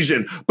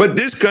equation. But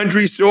this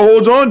country still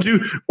holds on to,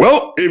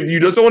 well, if you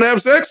just don't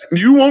have sex,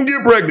 you won't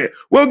get pregnant.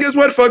 Well, guess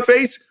what,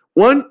 fuckface?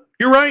 One,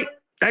 you're right.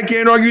 I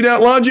can't argue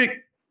that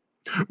logic.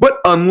 But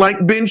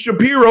unlike Ben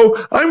Shapiro,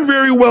 I'm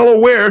very well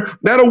aware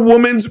that a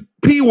woman's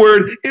P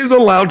word is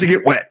allowed to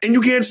get wet, and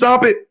you can't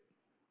stop it.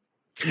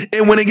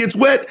 And when it gets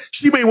wet,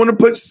 she may want to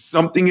put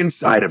something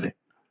inside of it.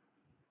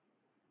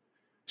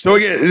 So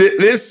again,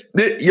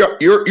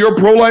 your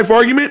pro-life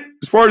argument,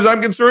 as far as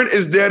I'm concerned,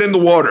 is dead in the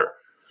water.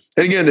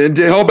 And again, and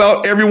to help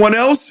out everyone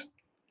else,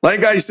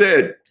 like I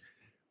said,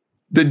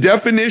 the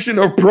definition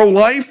of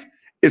pro-life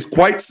is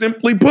quite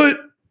simply put,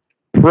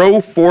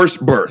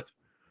 pro-forced birth.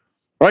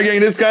 All right, gang,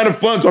 this is kind of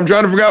fun, so I'm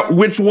trying to figure out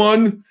which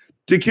one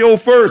to kill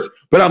first,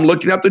 but I'm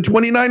looking at the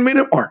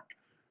 29-minute mark.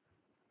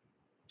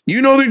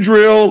 You know the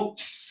drill.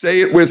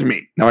 Say it with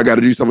me. Now I got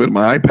to do something with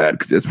my iPad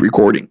because it's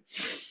recording.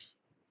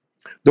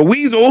 The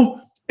weasel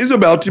is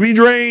about to be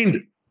drained.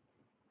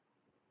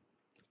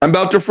 I'm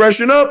about to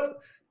freshen up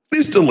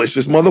this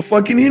delicious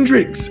motherfucking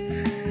Hendrix.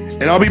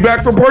 And I'll be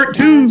back for part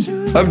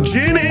 2 of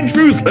Gin and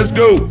Truth. Let's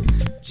go.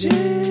 Gin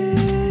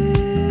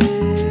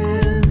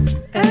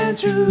and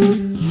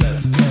Truth.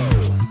 Let's go.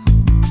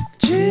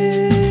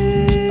 Gin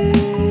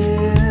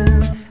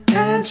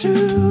and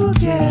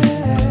Truth,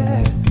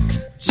 yeah.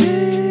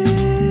 Gin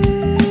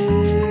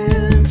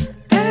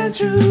and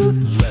Truth.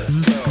 Let's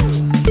go.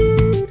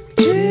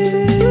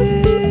 Gin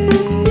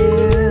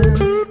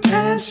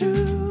and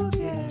Truth,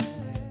 yeah.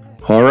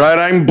 All right,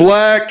 I'm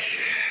black.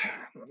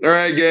 All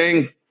right,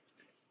 gang.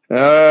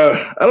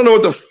 I don't know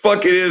what the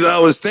fuck it is I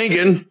was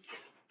thinking.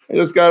 I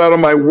just got out of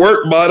my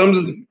work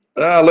bottoms.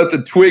 Let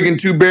the twig and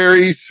two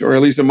berries, or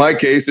at least in my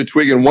case, the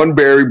twig and one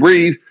berry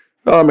breathe.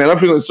 Oh, man, I'm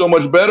feeling so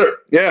much better.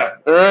 Yeah,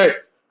 all right.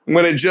 I'm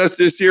going to adjust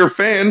this here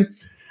fan.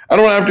 I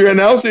don't have to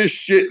announce this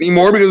shit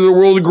anymore because of the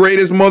world's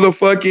greatest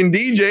motherfucking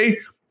DJ.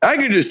 I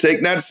can just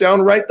take that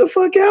sound right the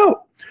fuck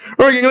out.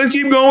 All right, gang, let's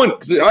keep going.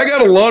 I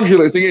got a laundry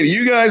list. Again,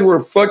 you guys were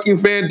fucking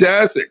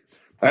fantastic.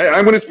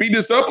 I'm going to speed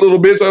this up a little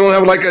bit so I don't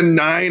have like a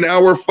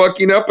 9-hour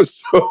fucking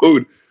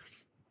episode.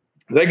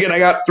 Again, I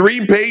got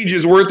 3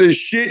 pages worth of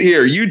shit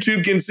here.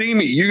 YouTube can see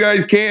me. You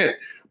guys can't.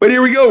 But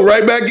here we go.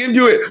 Right back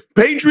into it.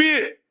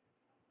 Patriot.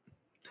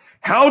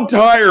 How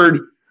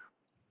tired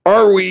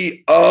are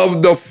we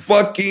of the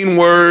fucking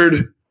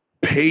word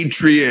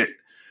patriot?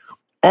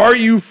 Are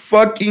you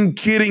fucking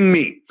kidding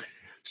me?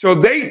 So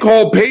they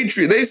call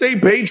patriot. They say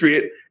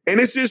patriot, and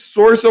it's this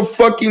source of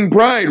fucking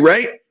pride,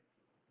 right?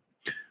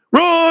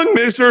 Wrong,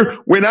 mister.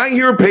 When I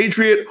hear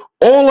patriot,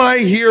 all I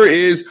hear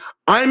is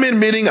I'm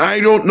admitting I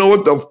don't know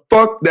what the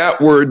fuck that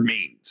word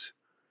means.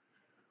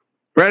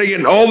 Right?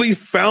 Again, all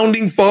these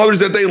founding fathers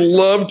that they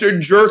love to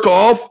jerk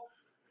off,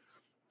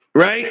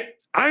 right?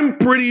 I'm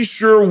pretty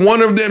sure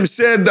one of them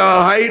said the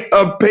height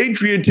of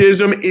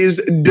patriotism is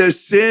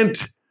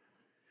dissent.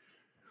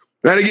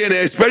 And again,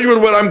 especially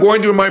with what I'm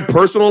going through in my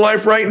personal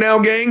life right now,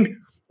 gang,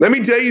 let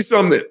me tell you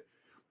something.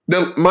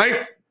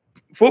 My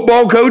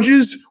football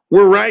coaches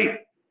were right.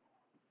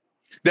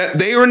 That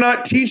they are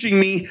not teaching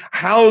me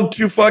how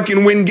to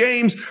fucking win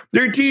games.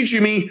 They're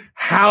teaching me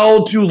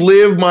how to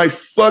live my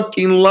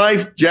fucking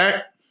life,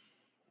 Jack.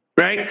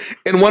 Right?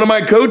 And one of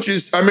my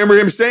coaches, I remember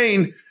him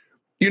saying,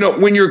 you know,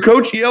 when your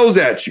coach yells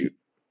at you,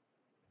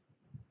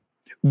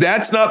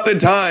 that's not the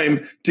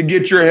time to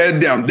get your head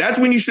down. That's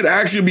when you should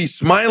actually be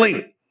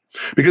smiling.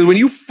 Because when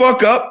you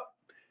fuck up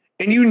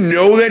and you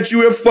know that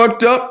you have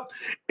fucked up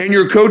and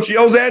your coach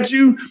yells at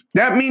you,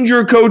 that means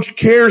your coach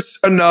cares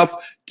enough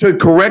to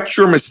correct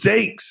your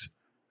mistakes.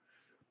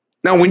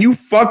 Now, when you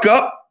fuck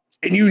up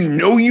and you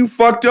know you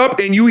fucked up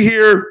and you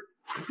hear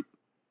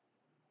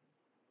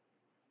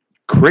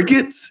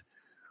crickets,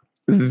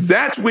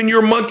 that's when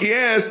your monkey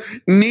ass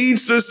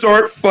needs to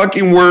start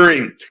fucking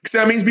worrying. Because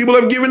that means people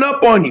have given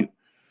up on you,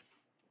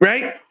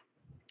 right?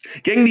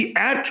 Getting the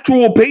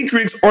actual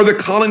Patriots are the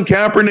Colin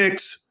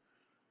Kaepernicks,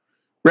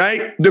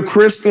 right? The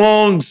Chris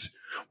Longs,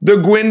 the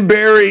Gwen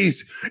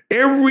Berries,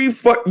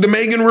 the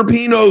Megan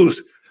Rapinos,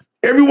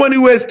 everyone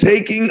who has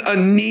taken a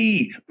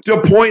knee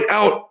to point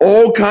out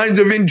all kinds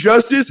of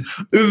injustice,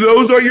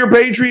 those are your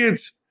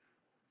patriots.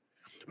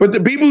 But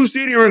the people who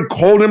sit here and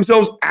call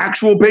themselves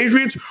actual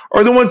patriots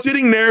are the ones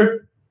sitting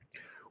there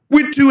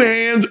with 2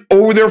 hands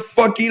over their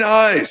fucking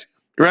eyes,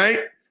 right?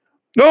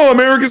 No,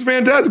 America's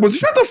fantastic. Well,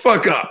 shut the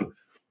fuck up.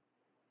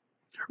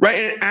 Right?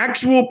 An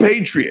actual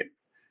patriot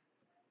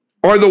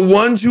are the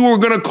ones who are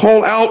going to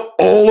call out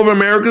all of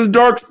America's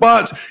dark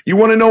spots. You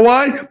want to know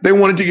why? They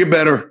want it to get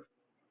better.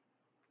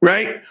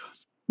 Right?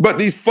 But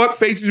these fuck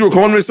faces who are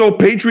calling themselves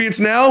patriots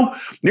now,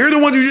 they're the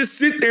ones who just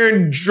sit there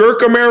and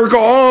jerk America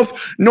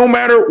off no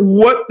matter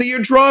what the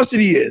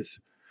atrocity is.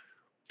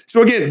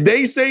 So again,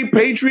 they say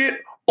patriot.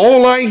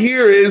 All I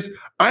hear is,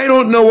 I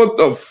don't know what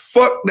the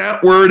fuck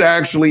that word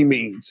actually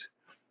means.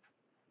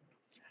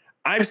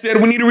 I've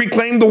said we need to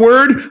reclaim the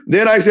word.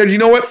 Then I said, you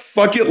know what?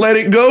 Fuck it, let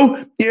it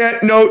go. Yeah,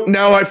 no,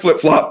 now I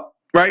flip-flop,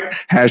 right?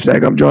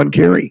 Hashtag I'm John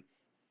Kerry.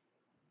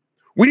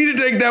 We need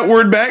to take that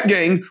word back,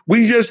 gang.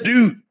 We just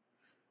do.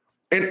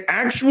 An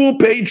actual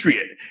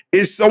patriot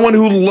is someone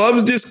who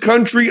loves this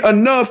country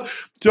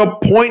enough to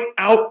point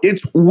out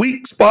its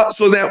weak spots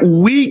so that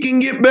we can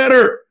get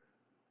better.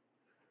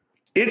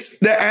 It's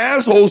the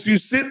assholes who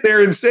sit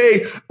there and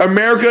say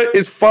America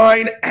is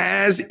fine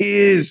as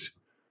is.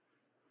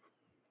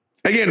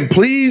 Again,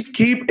 please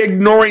keep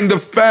ignoring the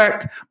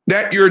fact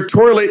that your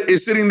toilet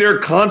is sitting there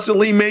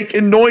constantly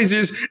making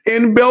noises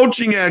and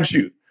belching at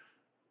you.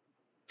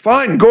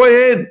 Fine, go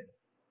ahead.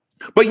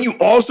 But you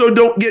also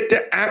don't get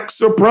to act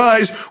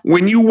surprised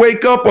when you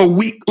wake up a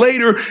week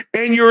later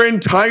and your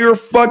entire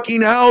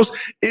fucking house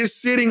is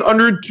sitting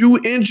under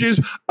 2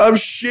 inches of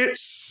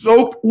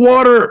shit-soaked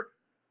water.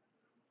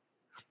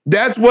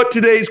 That's what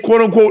today's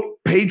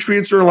quote-unquote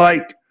patriots are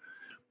like.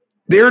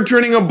 They're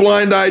turning a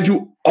blind eye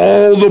to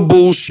all the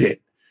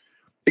bullshit.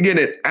 Again,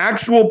 an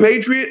actual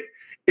patriot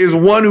is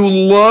one who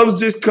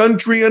loves this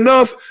country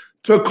enough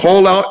to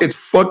call out its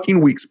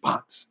fucking weak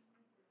spots.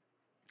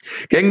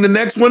 Getting the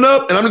next one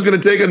up, and I'm just going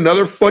to take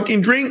another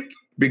fucking drink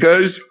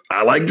because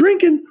I like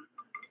drinking.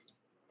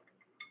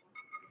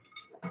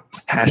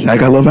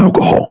 Hashtag I love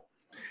alcohol.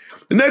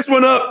 The next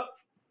one up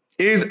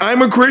is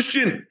I'm a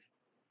Christian.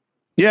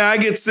 Yeah, I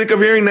get sick of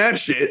hearing that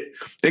shit.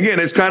 Again,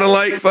 it's kind of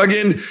like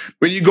fucking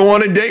when you go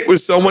on a date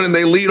with someone and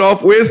they lead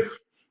off with,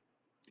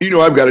 you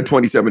know, I've got a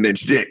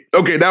 27-inch dick.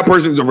 Okay, that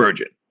person's a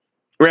virgin,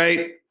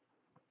 right?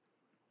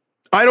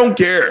 I don't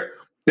care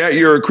that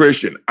you're a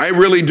Christian. I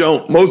really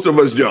don't. Most of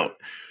us don't.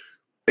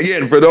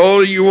 Again, for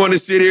those of you who want to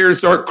sit here and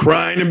start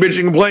crying and bitching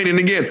and complaining,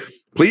 again,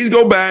 please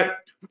go back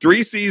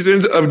 3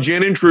 seasons of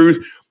Gin and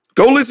Truth.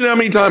 Go listen to how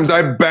many times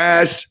I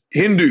bashed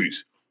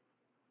Hindus.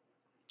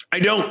 I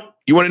don't.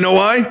 You want to know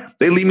why?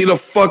 They leave me the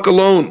fuck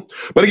alone.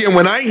 But again,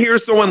 when I hear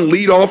someone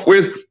lead off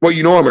with, well,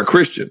 you know I'm a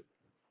Christian.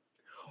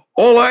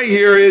 All I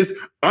hear is,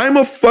 I'm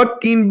a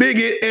fucking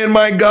bigot and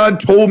my God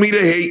told me to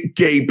hate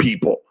gay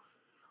people.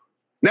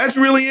 That's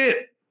really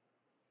it.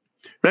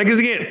 Because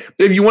again,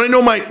 if you want to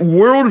know my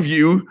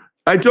worldview,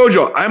 I told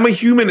y'all, I'm a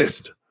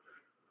humanist.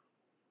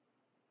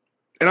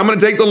 And I'm going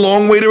to take the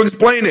long way to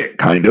explain it,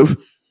 kind of.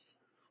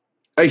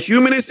 A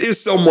humanist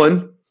is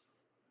someone,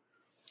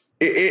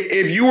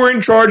 if you were in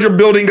charge of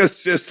building a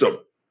system,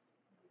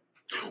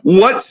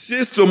 what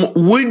system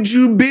would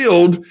you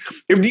build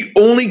if the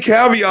only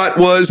caveat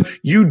was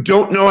you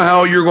don't know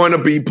how you're going to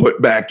be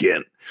put back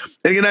in?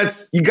 And again,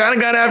 you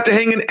gotta have to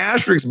hang an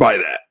asterisk by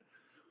that,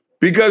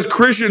 because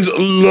Christians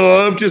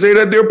love to say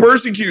that they're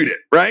persecuted,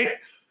 right?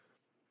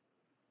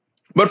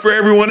 But for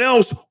everyone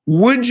else,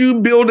 would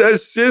you build a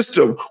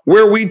system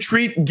where we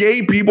treat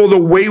gay people the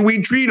way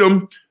we treat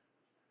them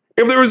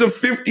if there was a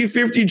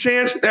 50-50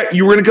 chance that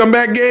you were going to come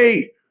back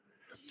gay?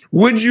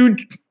 Would you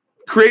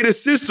create a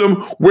system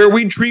where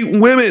we treat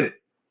women,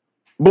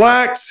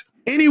 blacks,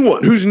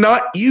 anyone who's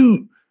not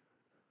you?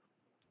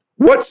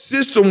 What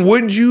system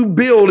would you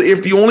build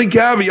if the only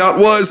caveat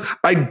was,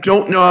 I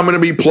don't know I'm going to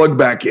be plugged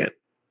back in?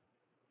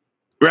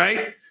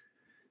 Right?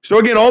 So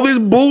again, all this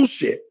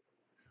bullshit,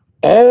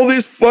 all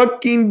this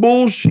fucking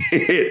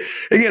bullshit.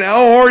 Again,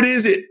 how hard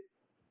is it?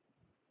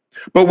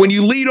 But when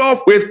you lead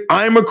off with,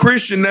 I'm a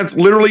Christian, that's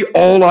literally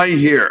all I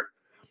hear.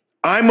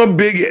 I'm a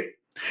bigot.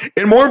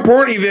 And more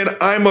importantly than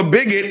I'm a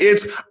bigot,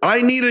 it's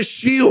I need a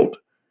shield.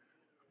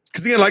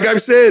 Because again, like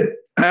I've said,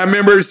 I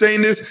remember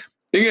saying this,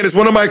 again, it's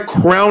one of my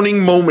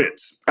crowning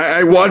moments.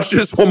 I watched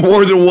this one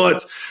more than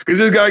once because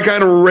this guy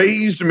kind of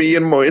raised me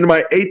in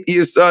my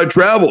atheist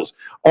travels.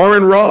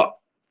 Aaron Ra,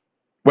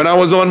 when I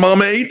was on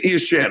Mama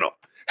Atheist channel.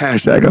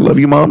 Hashtag I love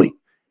you, mommy.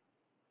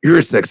 You're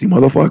a sexy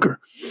motherfucker.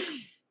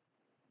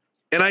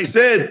 And I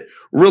said,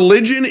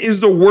 religion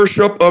is the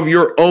worship of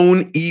your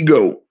own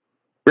ego,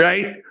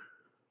 right?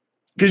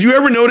 Because you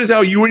ever notice how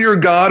you and your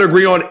God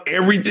agree on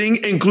everything,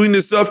 including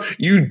the stuff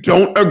you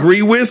don't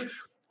agree with?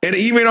 And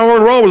even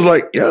Aaron Ra was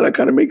like, yeah, that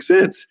kind of makes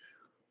sense.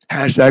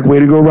 Hashtag way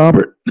to go,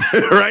 Robert.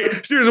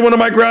 Right? Seriously, one of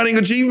my crowning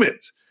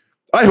achievements.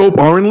 I hope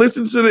Aaron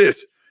listens to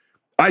this.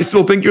 I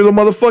still think you're the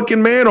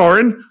motherfucking man,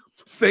 Aaron.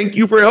 Thank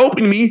you for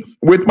helping me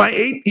with my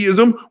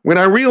atheism when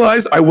I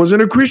realized I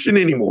wasn't a Christian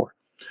anymore.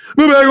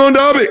 Move back on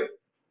topic.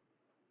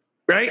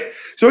 Right?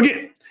 So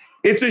again,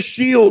 it's a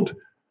shield.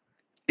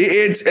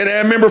 And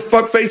I remember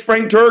fuckface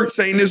Frank Turk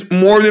saying this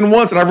more than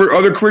once, and I've heard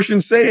other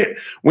Christians say it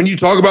when you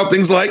talk about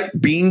things like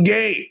being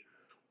gay.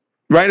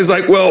 Right? It's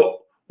like, well,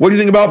 what do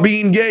you think about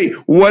being gay?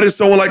 What does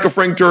someone like a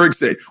Frank Turk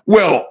say?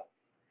 Well,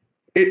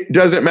 it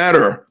doesn't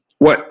matter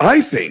what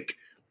I think.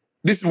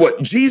 This is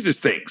what Jesus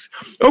thinks.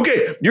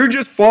 Okay, you're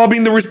just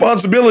fobbing the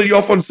responsibility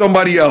off on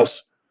somebody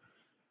else.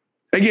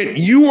 Again,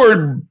 you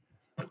are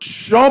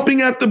chomping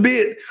at the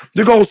bit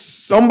to call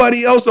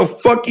somebody else a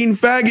fucking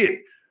faggot.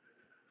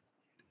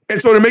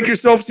 And so to make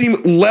yourself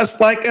seem less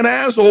like an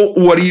asshole,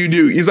 what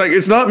do? He's like,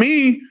 it's not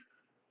me.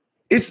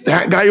 It's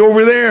that guy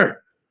over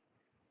there.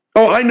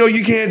 Oh, I know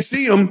you can't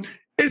see him.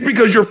 It's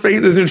because your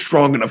faith isn't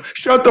strong enough.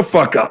 Shut the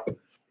fuck up.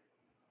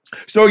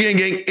 So again,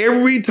 gang,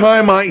 every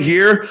time I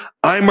hear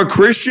I'm a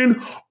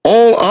Christian,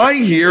 all I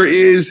hear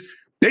is,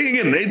 they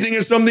think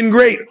it's something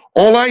great.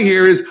 All I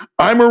hear is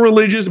I'm a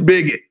religious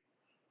bigot.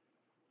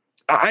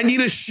 I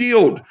need a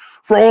shield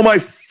for all my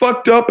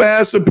fucked up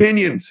ass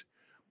opinions,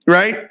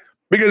 right?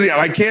 Because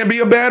I can't be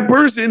a bad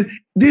person.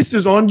 This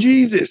is on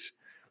Jesus.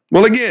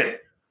 Well, again,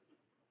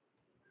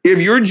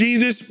 if your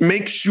Jesus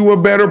makes you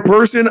a better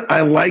person,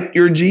 I like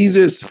your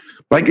Jesus.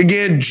 Like,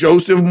 again,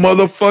 Joseph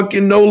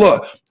motherfucking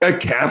Nola, a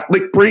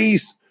Catholic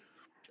priest.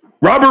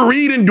 Robert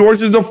Reed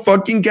endorses a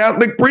fucking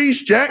Catholic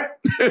priest, Jack.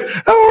 How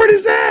hard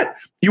is that?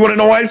 You want to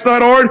know why it's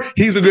not hard?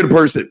 He's a good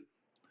person.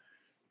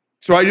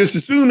 So I just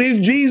assume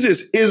his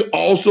Jesus is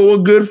also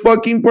a good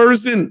fucking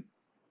person.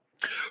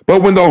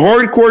 But when the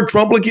hardcore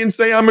Trumplicans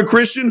say I'm a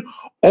Christian,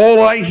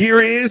 all I hear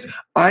is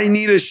I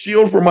need a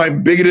shield for my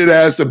bigoted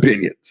ass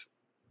opinions.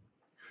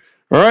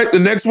 All right, the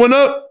next one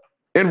up.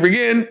 And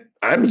again,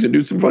 I'm going to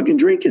do some fucking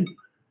drinking.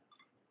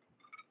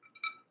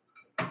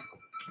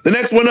 The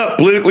next one up,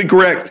 politically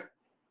correct.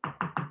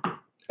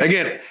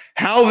 Again,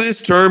 how this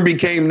term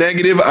became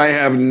negative, I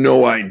have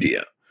no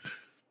idea.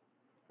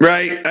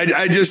 Right?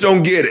 I just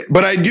don't get it.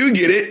 But I do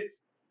get it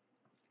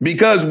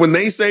because when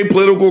they say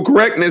political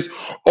correctness,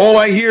 all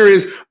I hear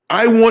is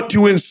I want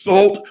to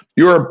insult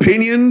your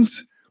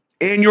opinions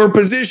and your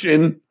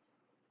position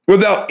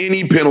without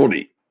any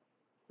penalty.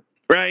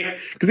 Right?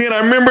 Because again, I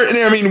remember,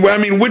 I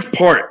mean, which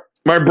part?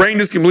 My brain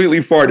just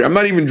completely farted. I'm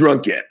not even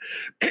drunk yet.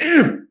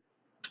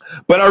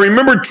 But I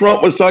remember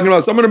Trump was talking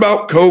about something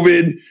about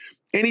COVID,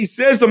 and he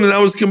said something that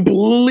was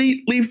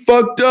completely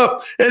fucked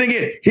up. And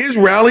again, his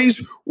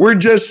rallies were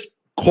just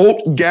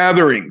cult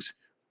gatherings.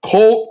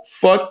 Cult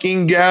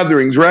fucking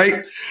gatherings,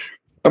 right?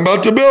 I'm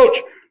about to belch.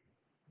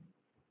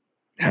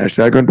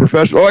 Hashtag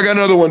unprofessional. Oh, I got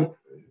another one.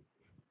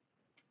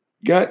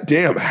 God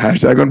damn,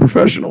 hashtag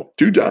unprofessional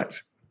 2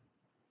 times.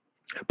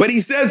 But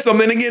he said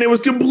something, again, it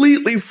was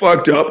completely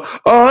fucked up,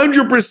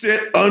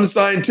 100%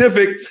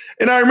 unscientific.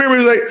 And I remember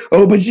he was like,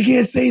 oh, but you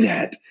can't say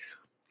that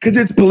because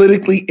it's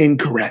politically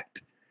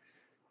incorrect.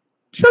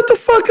 Shut the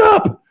fuck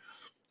up.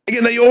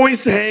 Again, they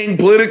always hang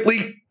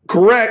politically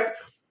correct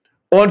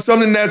on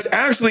something that's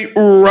actually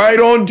right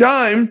on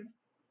time.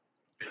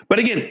 But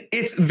again,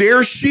 it's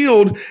their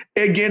shield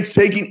against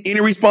taking any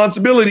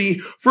responsibility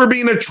for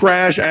being a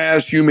trash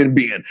ass human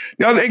being.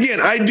 Now, again,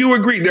 I do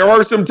agree. There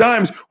are some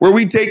times where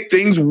we take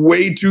things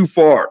way too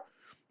far,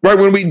 right?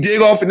 When we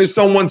dig off into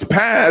someone's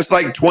past,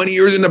 like 20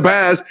 years in the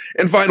past,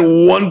 and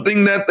find one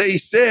thing that they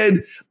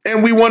said,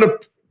 and we want to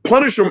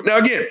punish them. Now,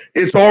 again,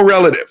 it's all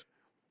relative.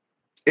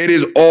 It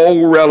is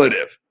all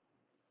relative.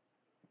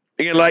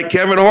 Again, like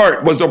Kevin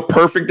Hart was a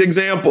perfect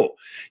example.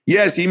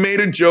 Yes, he made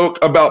a joke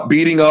about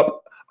beating up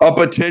a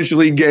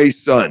potentially gay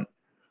son.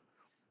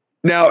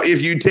 Now,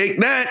 if you take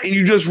that and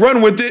you just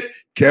run with it,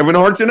 Kevin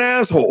Hart's an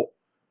asshole.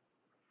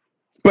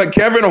 But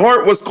Kevin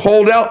Hart was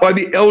called out by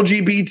the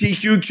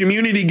LGBTQ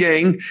community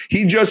gang.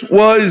 He just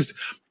was.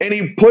 And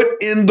he put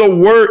in the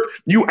work.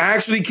 You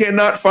actually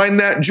cannot find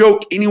that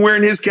joke anywhere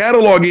in his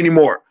catalog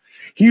anymore.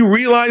 He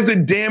realized the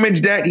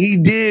damage that he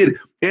did.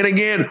 And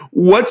again,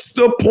 what's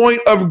the point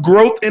of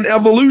growth and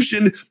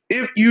evolution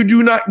if you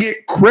do not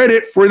get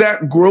credit for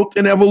that growth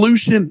and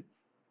evolution?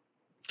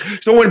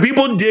 So when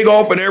people dig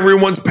off in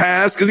everyone's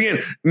past, because again,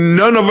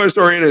 none of us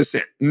are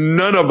innocent.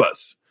 None of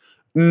us.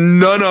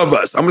 None of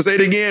us. I'm going to say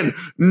it again.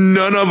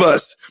 None of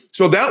us.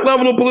 So that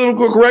level of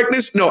political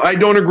correctness, no, I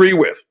don't agree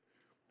with.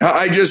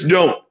 I just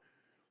don't.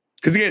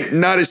 Because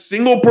again, not a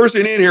single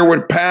person in here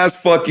would pass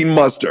fucking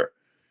muster.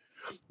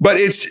 But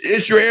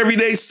it's your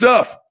everyday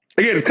stuff.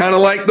 Again, it's kind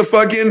of like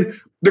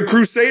the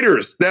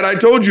Crusaders that I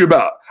told you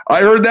about.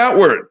 I heard that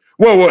word.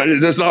 Well,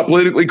 that's not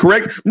politically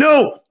correct.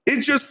 No,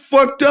 it's just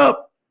fucked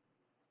up.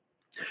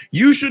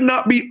 You should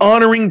not be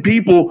honoring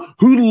people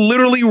who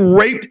literally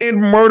raped and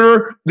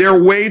murder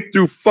their way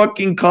through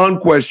fucking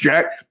conquest,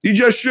 Jack. You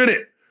just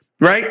shouldn't,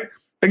 right?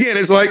 Again,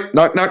 it's like,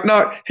 knock, knock,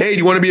 knock. Hey, do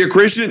you want to be a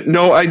Christian?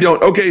 No, I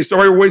don't. Okay,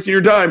 sorry for wasting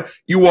your time.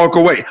 You walk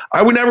away.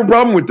 I wouldn't have a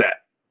problem with that.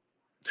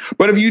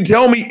 But if you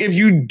tell me if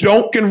you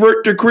don't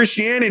convert to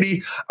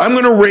Christianity, I'm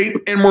going to rape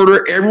and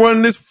murder everyone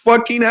in this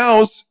fucking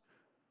house,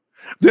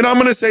 then I'm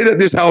going to say that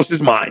this house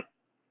is mine.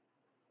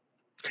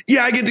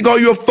 Yeah, I get to call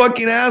you a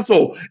fucking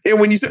asshole. And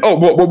when you say, oh,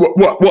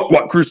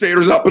 what,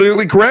 Crusaders not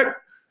politically correct?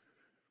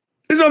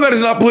 It's not that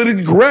it's not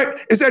politically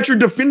correct. It's that you're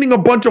defending a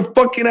bunch of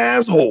fucking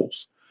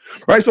assholes,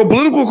 right? So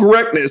political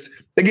correctness,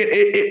 again,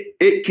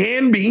 it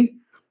can be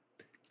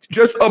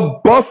just a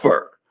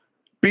buffer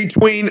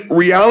between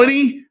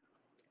reality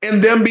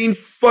and them being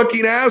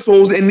fucking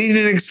assholes and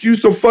needing an excuse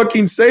to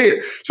fucking say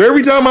it. So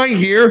every time I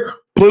hear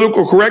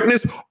political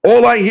correctness,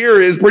 all I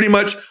hear is pretty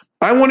much,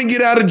 I want to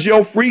get out of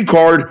jail free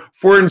card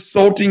for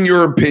insulting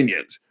your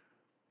opinions.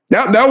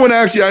 That one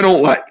actually I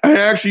don't like. I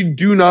actually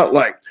do not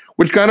like,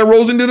 which kind of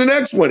rolls into the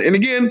next one. And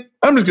again,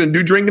 I'm just going to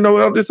do drinking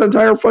about this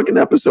entire fucking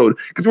episode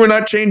because we're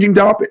not changing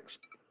topics.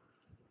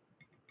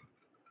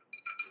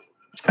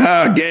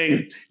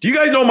 Gang, do you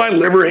guys know my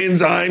liver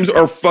enzymes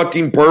are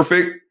fucking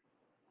perfect?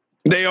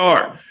 They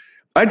are.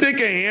 I take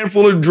a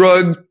handful of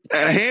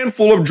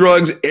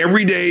drugs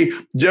every day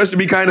just to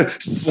be kind of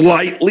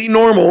slightly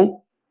normal.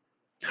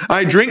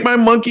 I drink my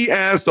monkey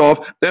ass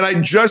off, then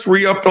I just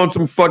re-upped on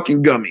some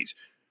fucking gummies,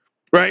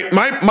 right?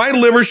 My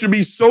liver should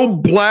be so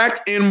black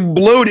and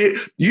bloated,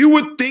 you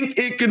would think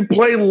it could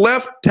play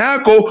left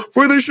tackle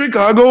for the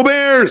Chicago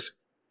Bears.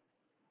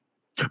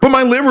 But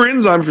my liver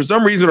enzymes, for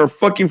some reason, are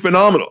fucking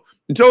phenomenal.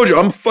 I told you,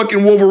 I'm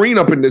fucking Wolverine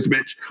up in this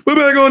bitch. But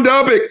back on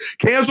topic,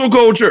 cancel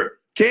culture,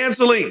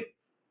 canceling,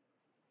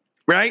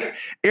 right?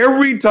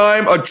 Every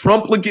time a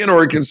Trumplican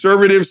or a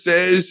conservative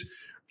says,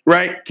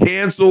 right,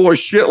 cancel or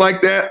shit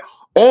like that,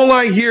 all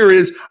I hear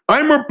is,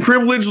 I'm a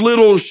privileged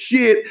little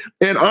shit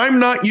and I'm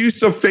not used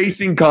to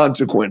facing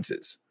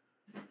consequences.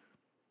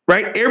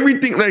 Right?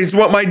 Everything, that is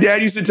what my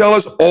dad used to tell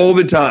us all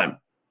the time.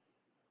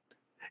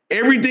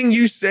 Everything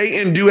you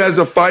say and do has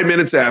a 5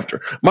 minutes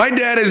after. My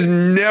dad has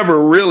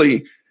never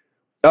really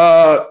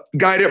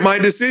guided my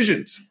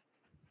decisions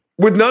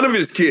with none of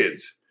his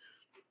kids.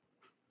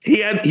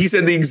 He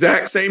said the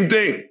exact same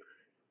thing.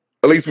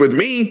 At least with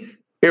me,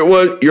 it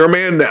was, you're a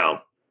man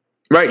now.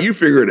 Right? You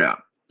figure it out.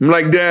 I'm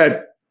like,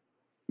 Dad,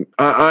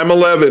 I'm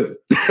 11.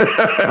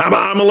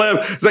 I'm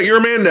 11. It's like, you're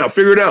a man now.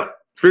 Figure it out.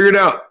 Figure it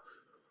out.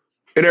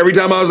 And every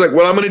time I was like,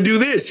 well, I'm going to do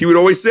this, he would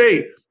always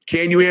say,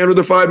 can you handle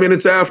the 5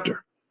 minutes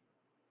after?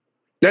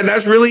 Then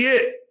that's really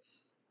it.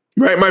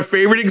 Right? My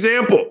favorite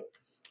example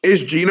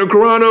is Gina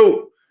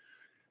Carano.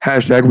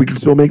 Hashtag, we can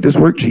still make this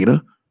work,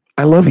 Gina.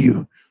 I love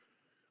you.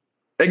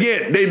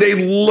 Again, they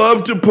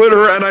love to put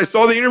her, and I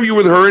saw the interview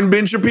with her and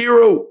Ben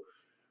Shapiro.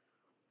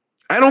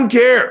 I don't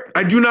care.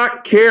 I do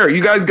not care.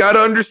 You guys got to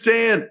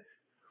understand.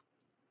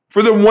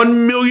 For the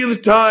 1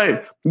 millionth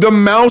time, the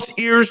mouse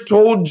ears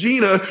told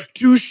Gina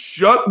to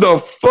shut the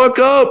fuck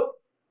up.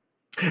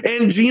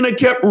 And Gina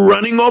kept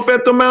running off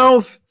at the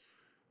mouth.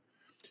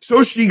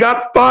 So she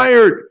got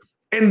fired.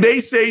 and they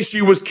say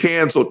she was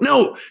canceled.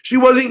 No, she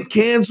wasn't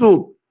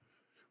canceled,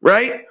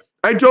 right?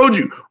 I told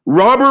you,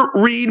 Robert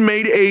Reed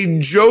made a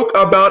joke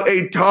about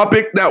a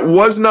topic that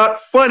was not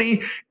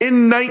funny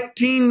in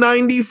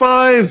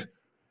 1995.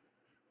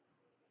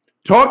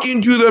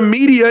 Talking to the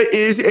media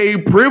is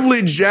a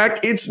privilege, Jack.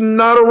 It's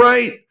not a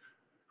right.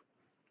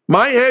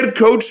 My head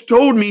coach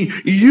told me,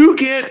 you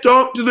can't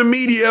talk to the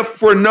media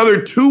for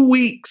another 2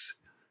 weeks.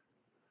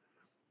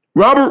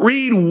 Robert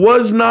Reed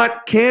was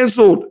not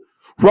canceled.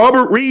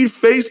 Robert Reed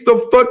faced the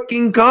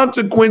fucking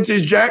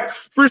consequences, Jack,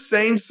 for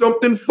saying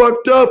something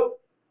fucked up.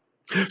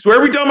 So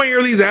every time I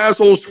hear these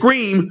assholes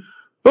scream,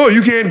 oh,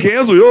 you can't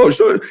cancel. Oh,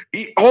 sure.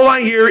 All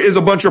I hear is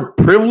a bunch of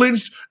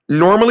privileged,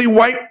 normally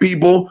white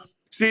people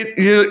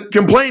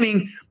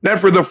complaining that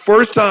for the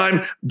first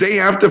time they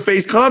have to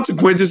face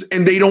consequences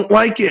and they don't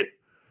like it.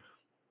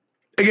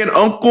 Again,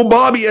 Uncle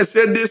Bobby has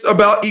said this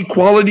about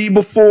equality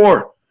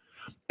before.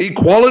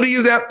 Equality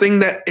is that thing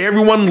that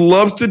everyone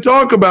loves to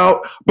talk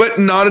about, but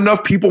not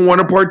enough people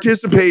want to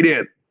participate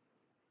in.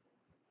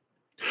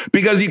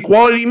 Because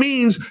equality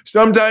means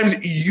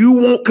sometimes you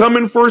won't come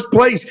in first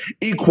place.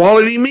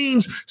 Equality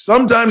means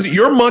sometimes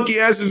your monkey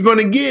ass is going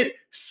to get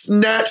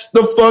snatched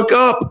the fuck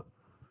up.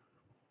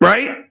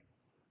 Right?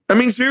 I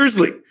mean,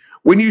 seriously,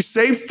 when you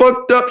say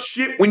fucked up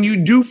shit, when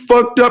you do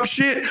fucked up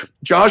shit,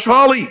 Josh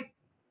Hawley,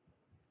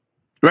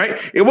 right?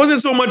 It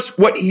wasn't so much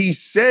what he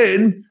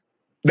said,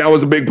 that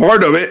was a big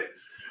part of it,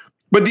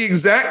 but the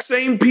exact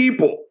same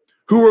people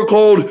who were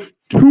called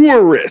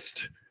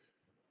tourists,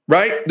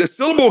 right? The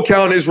syllable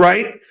count is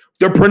right.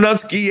 The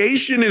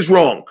pronunciation is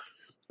wrong,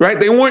 right?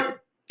 They weren't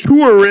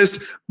tourists.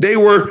 They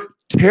were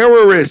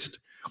terrorists.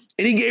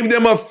 And he gave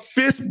them a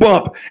fist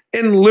bump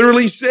and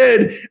literally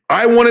said,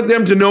 I wanted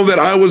them to know that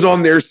I was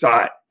on their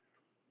side,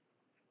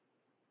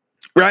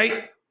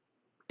 right?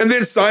 And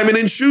then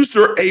Simon &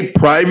 Schuster, a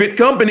private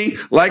company,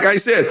 like I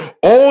said,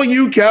 all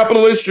you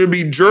capitalists should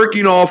be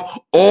jerking off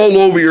all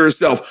over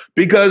yourself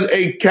because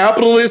a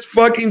capitalist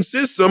fucking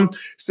system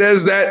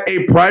says that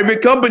a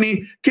private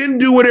company can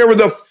do whatever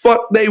the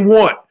fuck they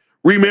want.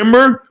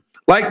 Remember?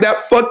 Like that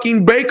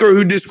fucking baker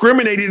who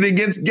discriminated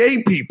against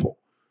gay people.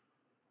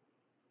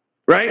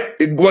 Right?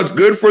 What's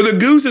good for the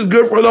goose is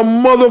good for the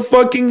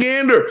motherfucking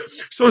gander.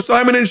 So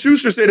Simon &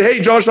 Schuster said,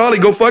 hey, Josh Hawley,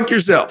 go fuck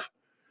yourself.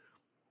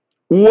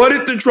 What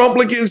did the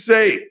Trumplicans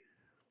say?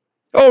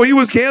 Oh, he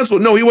was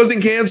canceled. No, he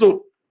wasn't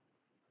canceled.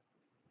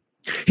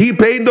 He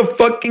paid the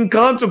fucking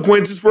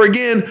consequences for,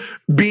 again,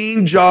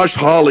 being Josh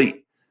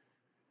Hawley.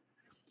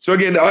 So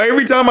again,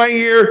 every time I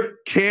hear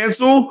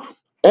cancel,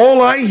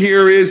 all I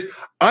hear is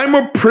I'm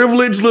a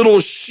privileged little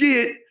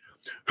shit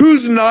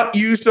who's not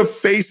used to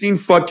facing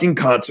fucking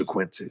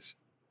consequences.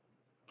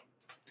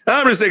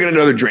 I'm just taking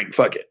another drink.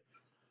 Fuck it.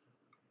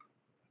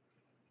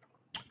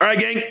 All right,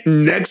 gang.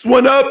 Next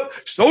one up,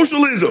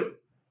 socialism.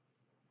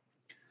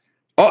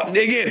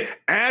 Again,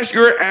 ask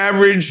your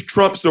average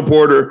Trump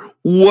supporter,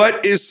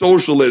 what is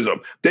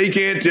socialism? They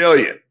can't tell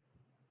you.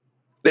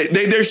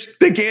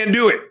 They can't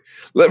do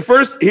it.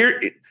 First, here,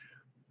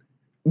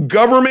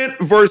 government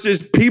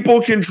versus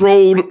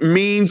people-controlled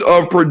means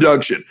of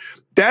production.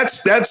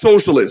 That's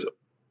socialism.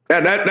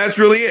 And that's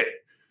really it,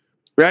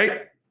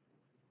 right?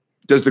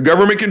 Does the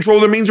government control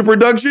the means of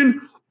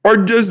production? Or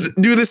do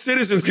the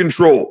citizens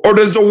control? Or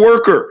does the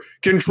worker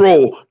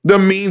control the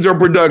means of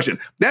production?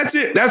 That's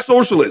it. That's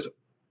socialism.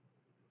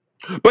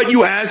 But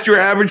you ask your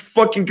average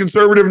fucking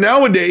conservative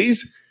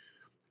nowadays,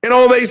 and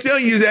all they tell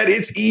you is that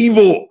it's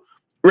evil,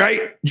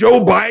 right?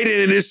 Joe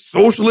Biden and his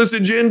socialist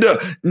agenda,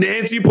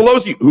 Nancy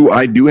Pelosi, who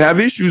I do have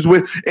issues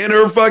with, and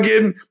her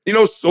fucking,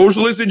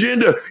 socialist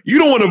agenda. You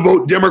don't want to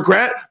vote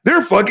Democrat.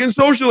 They're fucking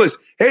socialists.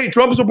 Hey,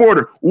 Trump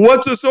supporter,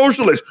 what's a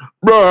socialist?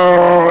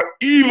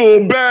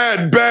 Evil,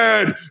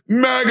 bad,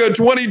 MAGA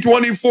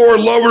 2024,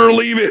 love it or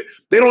leave it.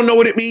 They don't know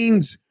what it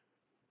means.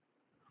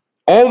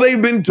 All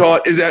they've been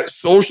taught is that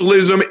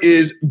socialism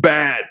is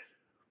bad.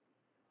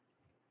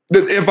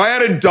 If I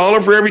had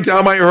 $1 for every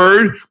time I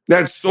heard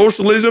that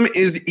socialism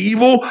is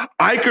evil,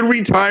 I could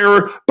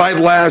retire by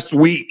last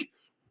week.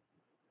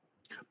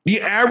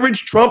 The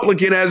average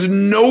Trumplican has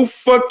no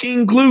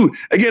fucking clue.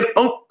 Again,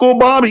 Uncle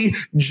Bobby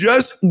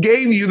just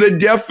gave you the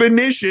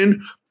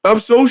definition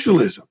of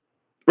socialism,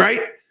 right?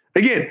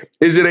 Again,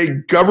 is it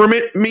a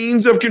government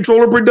means of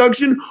control of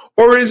production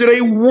or is it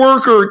a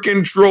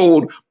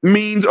worker-controlled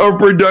means of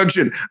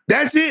production?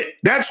 That's it.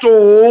 That's the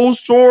whole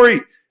story.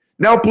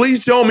 Now,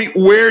 please tell me,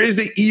 where is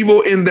the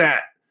evil in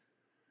that?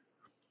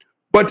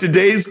 But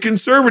today's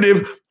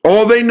conservative,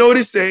 all they know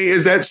to say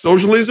is that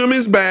socialism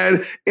is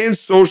bad and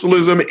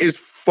socialism is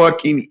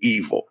fucking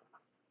evil.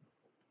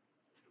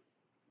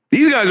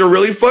 These guys are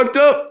really fucked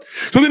up.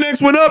 So the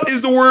next one up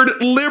is the word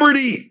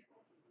liberty.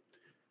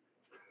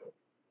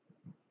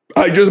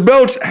 I just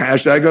belched,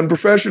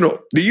 #unprofessional.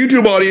 The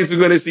YouTube audience is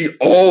going to see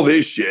all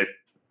this shit.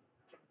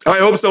 I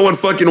hope someone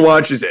fucking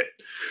watches it.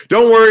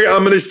 Don't worry,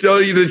 I'm going to tell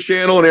you the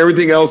channel and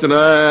everything else, and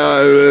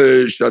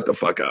shut the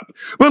fuck up.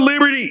 But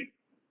liberty,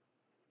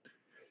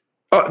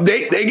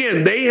 they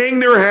hang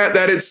their hat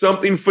that it's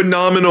something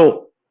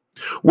phenomenal.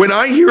 When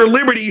I hear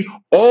liberty,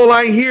 all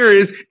I hear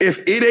is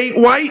if it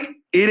ain't white,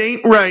 it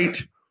ain't right.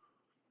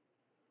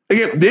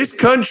 Again, this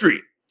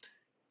country,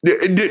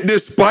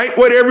 despite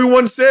what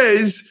everyone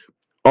says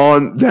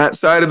on that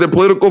side of the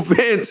political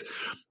fence,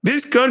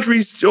 this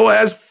country still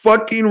has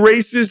fucking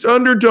racist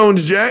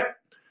undertones, Jack.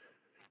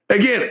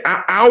 Again,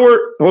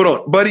 hold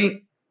on,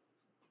 buddy.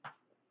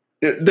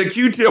 The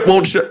Q-tip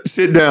won't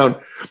sit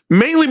down,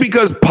 mainly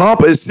because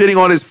Papa is sitting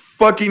on his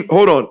fucking,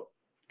 hold on.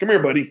 Come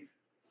here, buddy.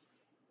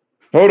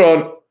 Hold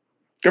on.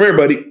 Come here,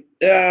 buddy.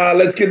 Yeah,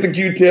 let's get the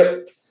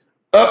Q-tip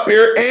up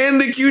here, and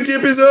the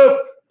Q-tip is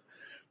up.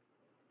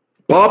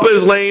 Papa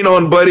is laying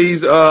on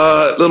Buddy's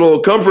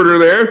little comforter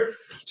there,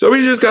 so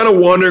he's just kind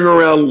of wandering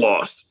around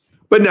lost.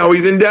 But now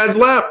he's in Dad's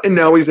lap, and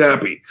now he's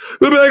happy.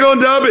 We're back on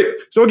topic.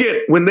 So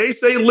again, when they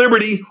say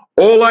liberty,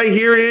 all I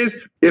hear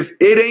is, if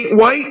it ain't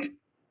white,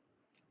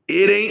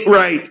 it ain't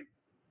right.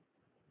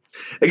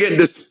 Again,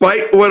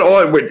 despite what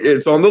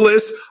it's on the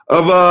list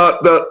of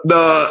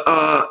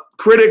the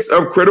critics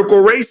of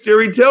critical race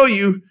theory tell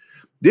you,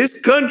 this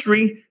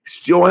country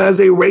still has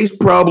a race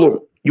problem.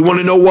 You want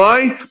to know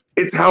why?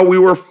 It's how we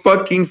were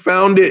fucking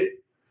founded.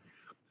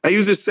 I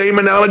use the same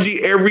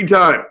analogy every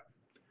time.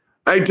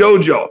 I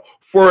told y'all,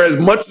 for as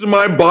much as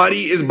my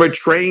body is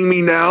betraying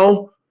me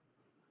now,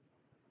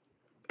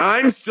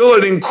 I'm still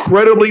an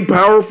incredibly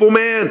powerful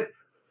man.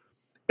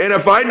 And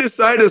if I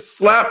decide to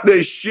slap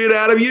the shit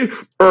out of you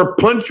or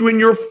punch you in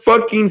your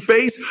fucking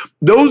face,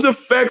 those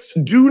effects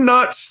do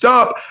not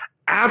stop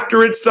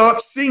after it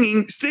stops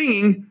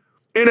stinging,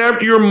 and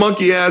after your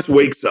monkey ass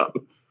wakes up.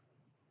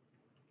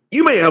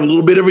 You may have a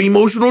little bit of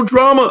emotional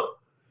trauma,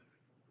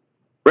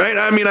 right?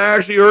 I mean, I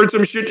actually heard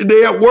some shit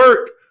today at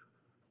work,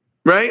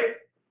 right?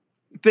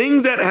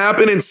 Things that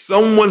happen in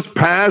someone's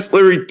past,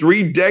 literally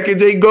 3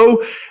 decades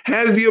ago,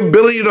 has the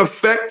ability to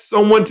affect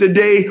someone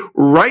today,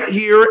 right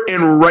here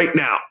and right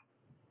now.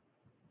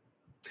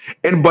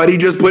 And Buddy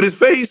just put his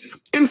face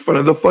in front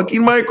of the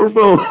fucking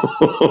microphone.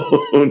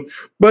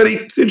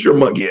 Buddy, sit your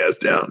monkey ass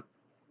down,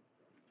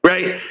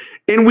 right?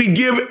 And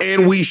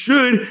we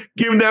should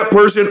give that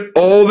person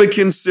all the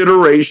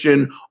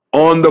consideration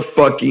on the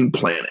fucking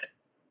planet.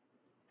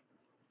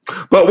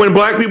 But when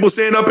black people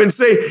stand up and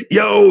say,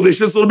 yo, this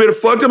shit's a little bit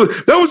fucked up,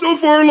 that was so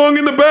far along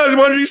in the past,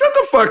 why don't you shut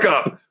the fuck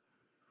up?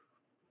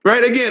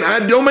 Right? Again,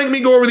 don't make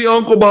me go over the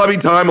Uncle Bobby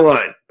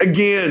timeline.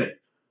 Again,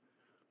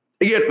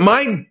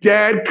 my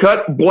dad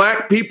cut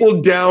black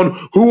people down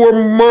who were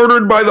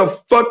murdered by the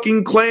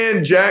fucking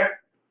Klan, Jack.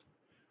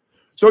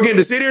 So again,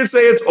 to sit here and say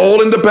it's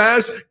all in the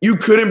past, you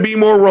couldn't be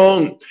more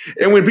wrong.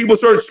 And when people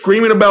start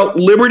screaming about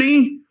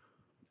liberty,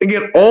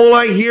 again, all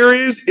I hear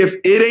is, if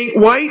it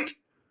ain't white,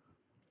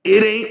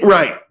 it ain't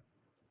right.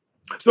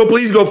 So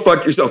please go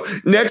fuck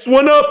yourself. Next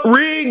one up,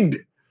 rigged.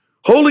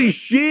 Holy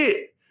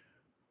shit.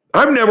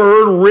 I've never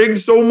heard rigged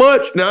so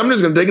much. Now I'm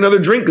just going to take another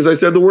drink because I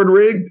said the word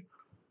rigged.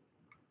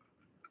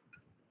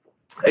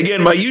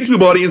 Again, my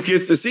YouTube audience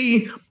gets to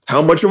see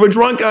how much of a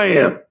drunk I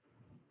am.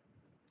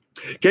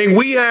 Okay,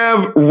 we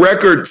have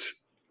records,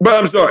 but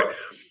I'm sorry.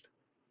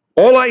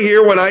 All I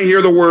hear when I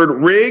hear the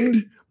word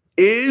rigged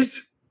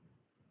is,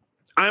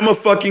 I'm a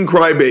fucking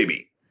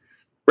crybaby,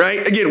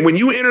 right? Again, when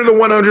you enter the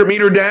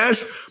 100-meter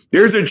dash,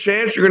 there's a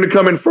chance you're going to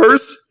come in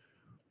first.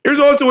 There's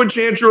also a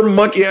chance your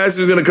monkey ass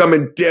is going to come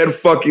in dead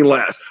fucking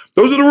last.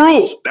 Those are the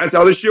rules. That's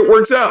how this shit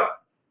works out,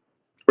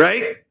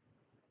 right?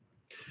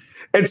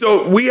 And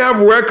so we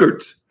have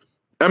records,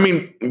 I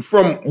mean,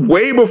 from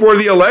way before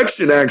the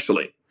election,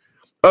 actually,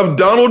 of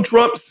Donald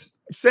Trump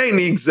saying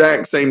the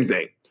exact same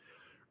thing,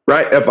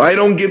 right? If I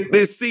don't get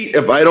this seat,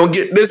 if I don't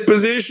get this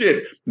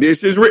position,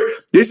 this is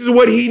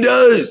what he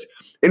does.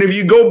 And if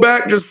you go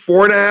back just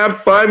 4.5,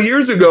 5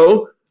 years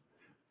ago,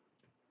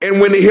 and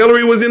when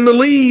Hillary was in the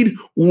lead,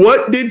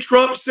 what did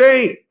Trump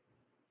say?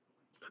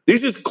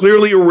 This is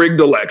clearly a rigged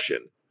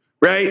election,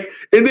 right?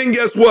 And then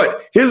guess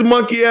what? His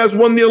monkey ass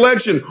won the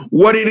election.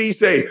 What did he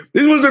say?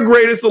 This was the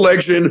greatest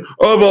election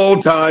of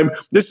all time.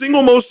 The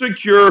single most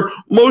secure,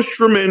 most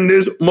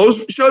tremendous,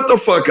 shut the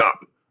fuck up.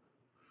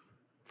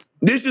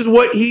 This is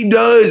what he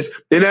does.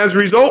 And as a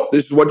result,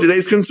 this is what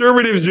today's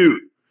conservatives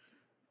do.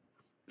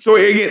 So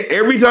again,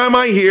 every time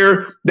I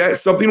hear that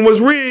something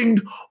was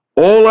rigged,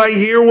 all I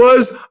hear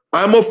was,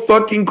 I'm a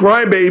fucking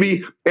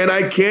crybaby and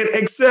I can't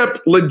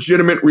accept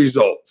legitimate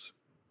results.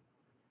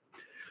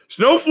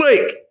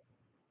 Snowflake.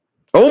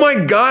 Oh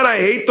my God, I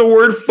hate the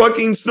word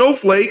fucking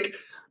snowflake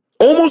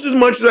almost as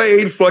much as I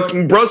hate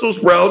fucking Brussels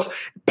sprouts,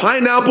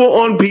 pineapple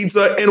on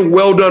pizza, and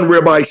well-done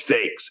ribeye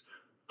steaks.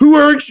 Who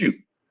hurt you,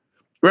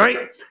 right?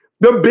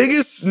 The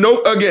biggest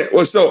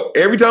so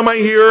every time I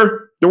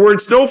hear the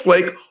word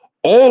snowflake,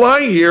 all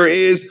I hear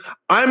is,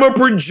 I'm a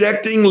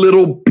projecting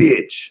little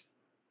bitch.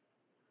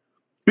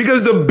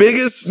 Because the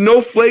biggest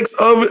snowflakes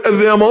of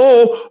them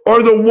all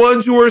are the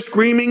ones who are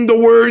screaming the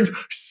words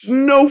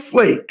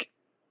snowflake.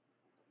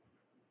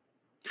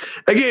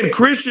 Again,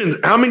 Christians,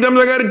 how many times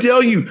I got to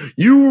tell you,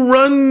 you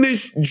run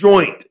this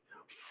joint,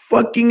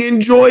 fucking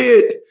enjoy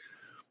it.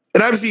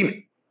 And I've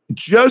seen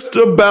just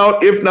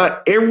about, if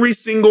not every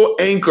single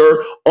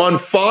anchor on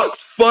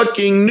Fox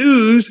fucking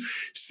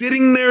News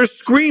sitting there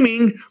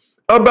screaming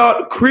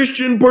about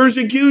Christian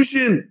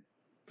persecution,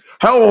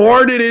 how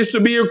hard it is to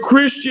be a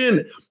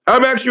Christian.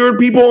 I've actually heard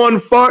people on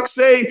Fox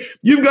say,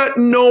 you've got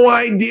no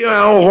idea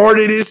how hard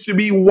it is to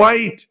be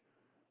white.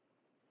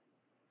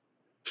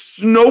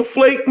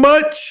 Snowflake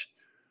much?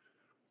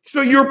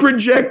 So you're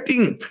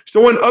projecting.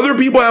 So when other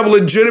people have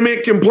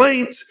legitimate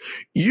complaints,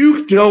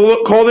 you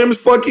call them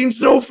fucking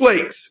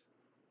snowflakes.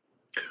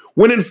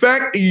 When in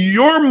fact,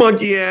 your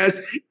monkey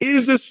ass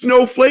is the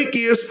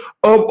snowflakiest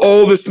of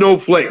all the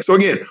snowflakes. So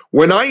again,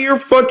 when I hear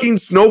fucking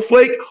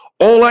snowflake,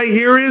 all I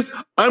hear is,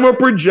 I'm a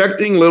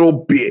projecting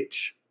little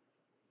bitch.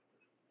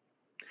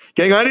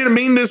 Gang, I didn't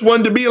mean this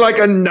one to be like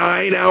a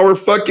 9-hour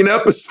fucking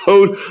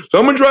episode. So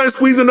I'm going to try and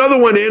squeeze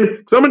another one in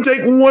because I'm going to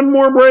take one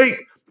more break.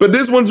 But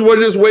this one's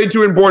just way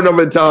too important of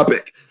a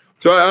topic.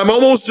 So I'm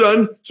almost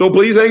done. So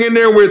please hang in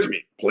there with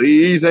me.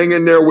 Please hang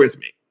in there with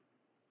me.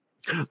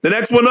 The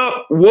next one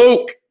up,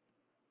 woke.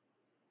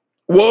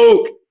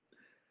 Woke.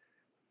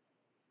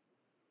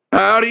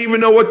 I don't even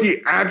know what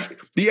the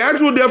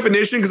actual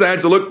definition, because I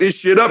had to look this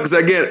shit up, because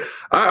again,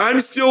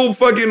 I'm still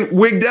fucking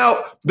wigged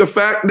out the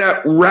fact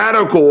that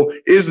radical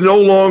is no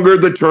longer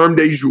the term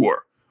de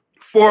jour.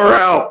 Far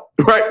out.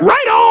 Right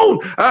on.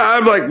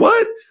 I'm like,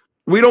 what?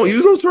 We don't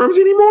use those terms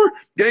anymore?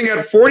 Gang,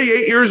 at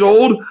 48 years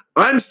old,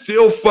 I'm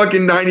still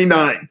fucking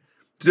 99.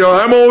 So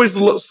I'm always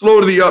slow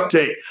to the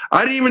uptake.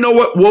 I didn't even know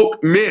what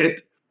woke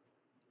meant,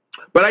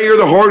 but I hear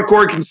the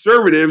hardcore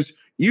conservatives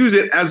use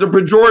it as a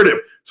pejorative.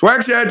 So I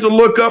actually had to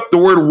look up the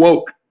word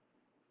woke.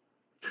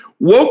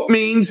 Woke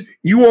means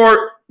you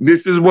are,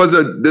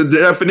 the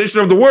definition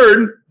of the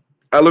word.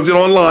 I looked it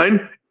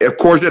online. Of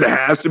course, it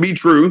has to be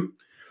true.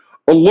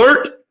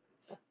 Alert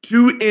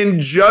to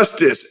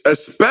injustice,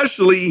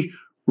 especially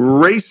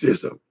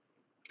racism.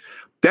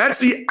 That's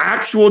the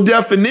actual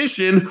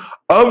definition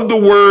of the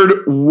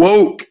word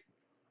woke.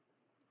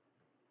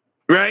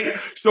 Right?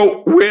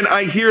 So when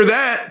I hear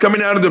that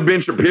coming out of the Ben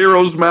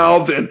Shapiro's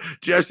mouth and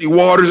Jesse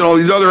Waters and all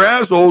these other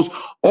assholes,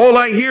 all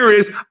I hear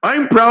is,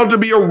 I'm proud to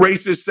be a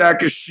racist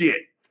sack of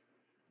shit.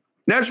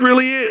 That's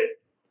really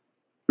it.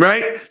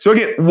 Right? So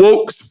again,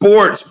 woke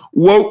sports,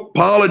 woke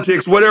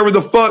politics, whatever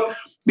the fuck.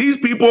 These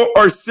people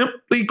are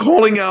simply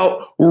calling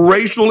out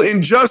racial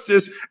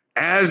injustice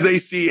as they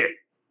see it.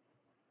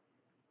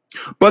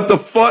 But the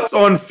futs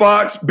on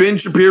Fox, Ben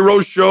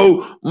Shapiro's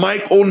show,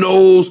 Michael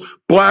Knowles,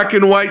 Black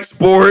and White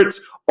Sports,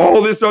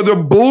 all this other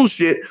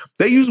bullshit,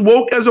 they use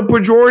woke as a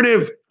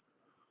pejorative.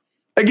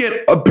 Again,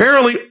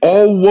 apparently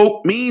all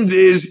woke means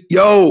is,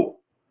 yo,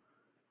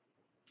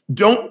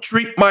 don't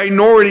treat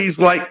minorities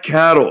like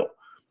cattle.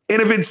 And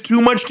if it's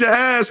too much to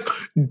ask,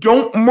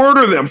 don't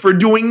murder them for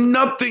doing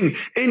nothing.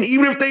 And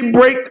even if they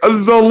break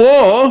the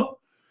law,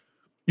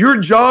 your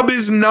job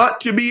is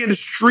not to be a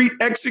street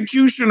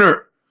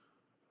executioner.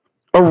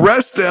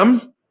 Arrest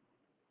them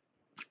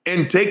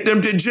and take them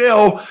to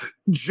jail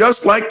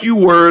just like you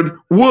would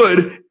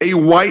a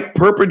white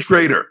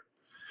perpetrator.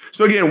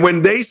 So again,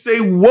 when they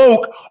say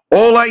woke,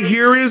 all I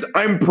hear is,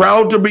 I'm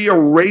proud to be a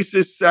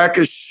racist sack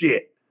of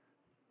shit.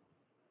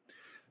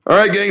 All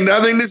right, gang,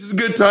 I think this is a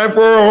good time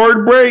for a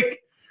hard break.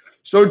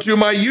 So to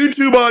my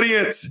YouTube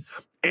audience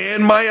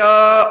and my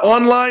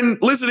online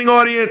listening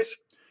audience,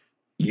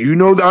 you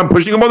know that I'm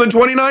pushing above the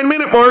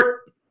 29-minute mark.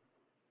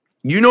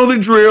 You know the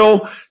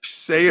drill.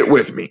 Say it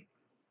with me.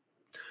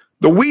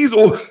 The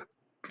weasel,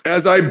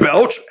 as I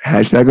belch,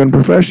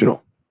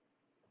 #unprofessional.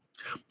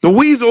 The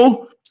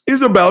weasel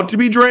is about to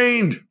be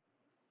drained.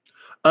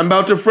 I'm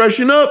about to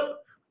freshen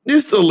up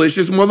this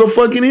delicious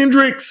motherfucking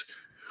Hendrix.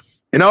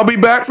 And I'll be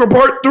back for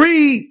part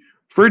 3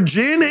 for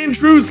Gin and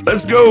Truth.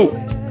 Let's go.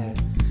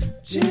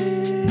 Gin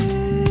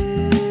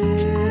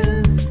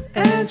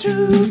and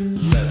Truth.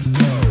 Let's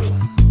go.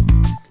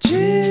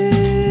 Gin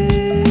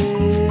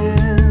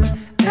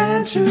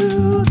and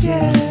Truth,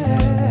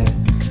 yeah.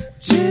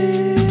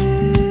 Gin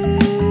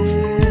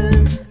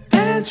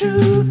and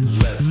Truth.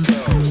 Let's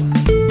go.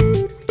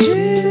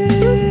 Gin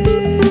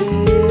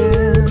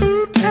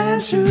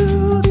and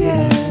Truth,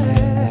 yeah.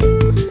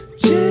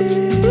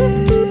 Gin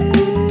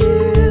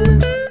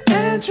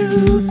and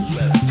Truth.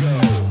 Let's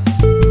go.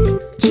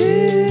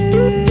 Gin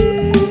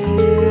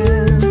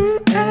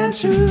and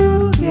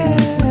Truth, yeah.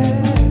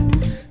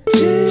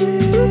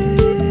 Gin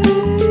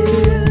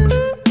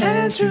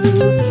and Truth.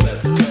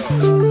 Let's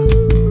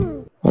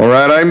go. All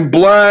right, I'm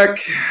Black.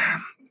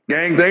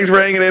 Gang, thanks for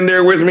hanging in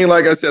there with me.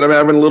 Like I said, I'm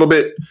having a little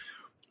bit,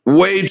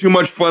 way too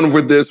much fun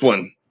with this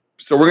one.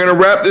 So we're going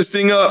to wrap this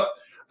thing up.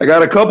 I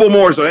got a couple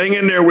more, so hang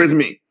in there with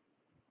me.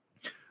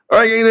 All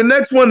right, gang, the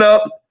next one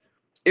up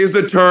is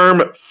the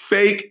term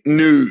fake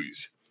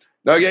news.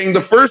 Now, gang,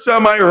 the first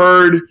time I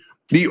heard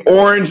the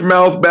orange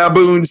mouth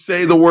baboon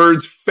say the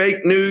words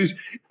fake news,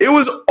 it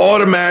was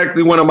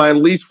automatically one of my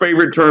least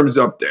favorite terms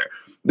up there.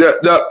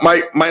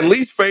 My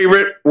least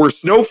favorite were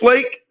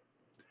snowflake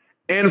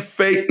and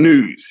fake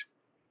news.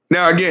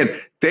 Now, again,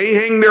 they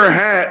hang their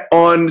hat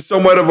on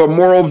somewhat of a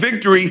moral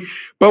victory,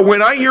 but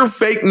when I hear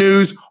fake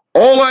news,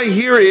 All I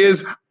hear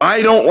is,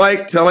 I don't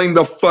like telling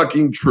the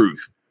fucking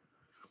truth,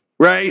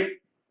 right?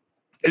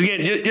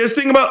 Again, just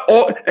think about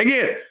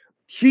again,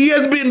 he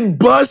has been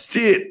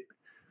busted.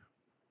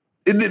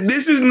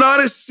 This is not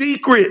a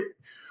secret.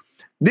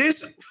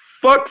 This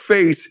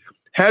fuckface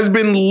has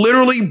been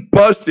literally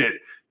busted,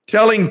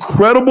 telling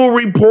credible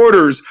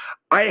reporters,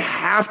 I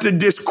have to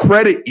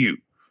discredit you.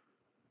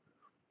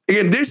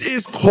 Again, this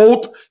is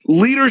cult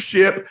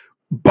leadership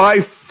by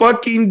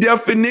fucking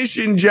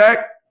definition,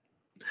 Jack.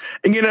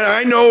 Again,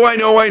 I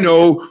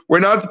know, we're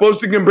not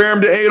supposed to compare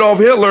him to Adolf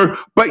Hitler,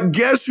 but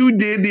guess who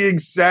did the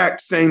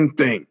exact same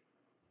thing?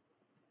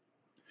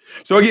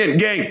 So again,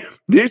 gang,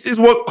 this is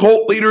what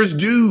cult leaders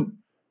do.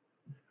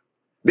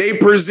 They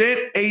present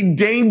a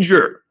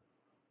danger,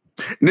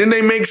 and then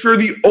they make sure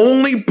the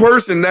only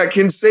person that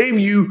can save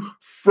you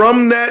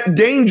from that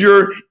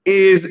danger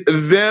is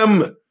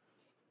them.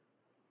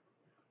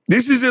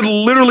 This is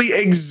literally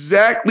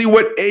exactly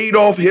what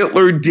Adolf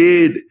Hitler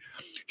did.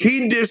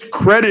 He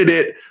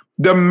discredited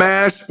the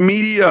mass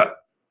media.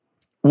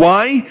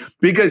 Why?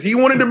 Because he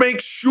wanted to make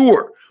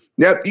sure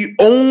that the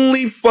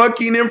only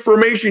fucking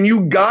information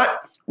you got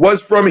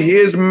was from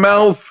his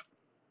mouth.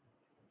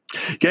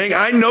 Gang,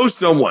 I know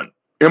someone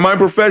in my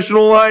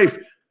professional life.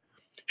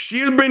 She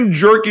has been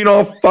jerking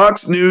off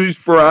Fox News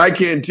for I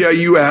can't tell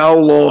you how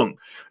long.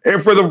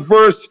 And for the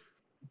first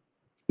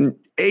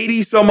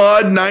 80 some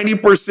odd,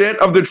 90%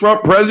 of the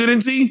Trump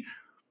presidency,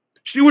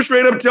 she was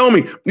straight up telling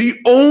me the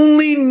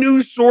only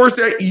news source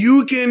that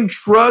you can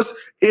trust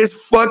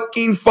is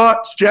fucking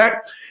Fox,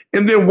 Jack.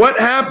 And then what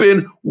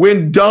happened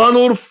when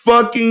Donald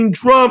fucking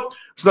Trump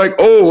was like,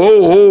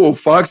 oh,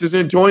 Fox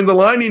isn't towing the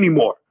line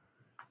anymore?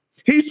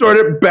 He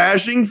started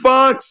bashing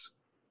Fox.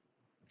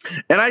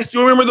 And I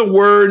still remember the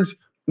words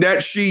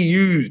that she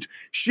used.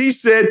 She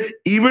said,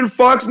 even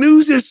Fox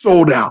News is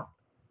sold out.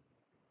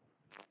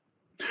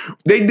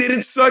 They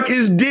didn't suck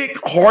his dick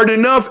hard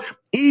enough.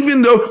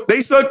 Even though they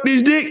sucked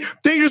his dick,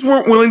 they just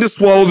weren't willing to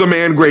swallow the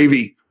man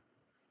gravy.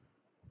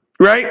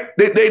 Right?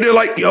 They're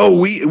like, yo,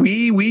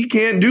 we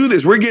can't do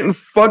this. We're getting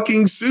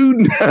fucking sued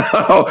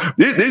now.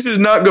 This is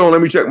not going.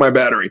 Let me check my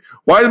battery.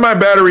 Why is my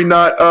battery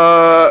not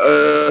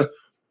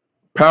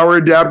power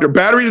adapter?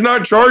 Battery's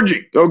not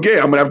charging. Okay,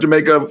 I'm gonna have to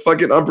make a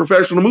fucking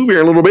unprofessional move here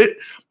in a little bit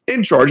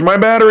and charge my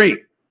battery.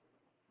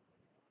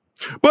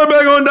 But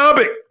back on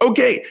topic.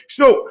 Okay,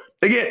 so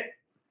again,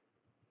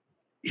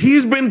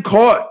 he's been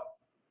caught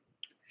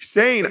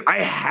saying, I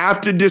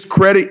have to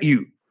discredit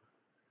you.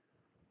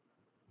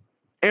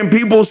 And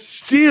people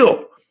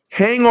still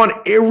hang on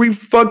every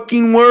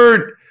fucking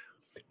word.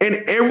 And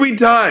every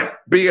time,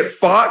 be it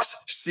Fox,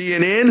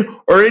 CNN,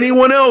 or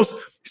anyone else,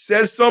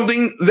 says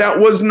something that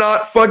was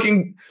not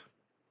fucking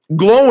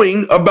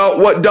glowing about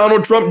what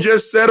Donald Trump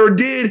just said or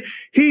did,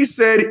 he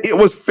said it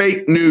was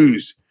fake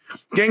news.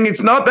 Gang,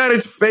 it's not that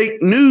it's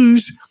fake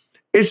news.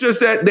 It's just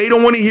that they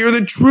don't want to hear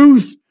the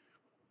truth.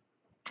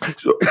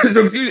 So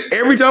excuse me,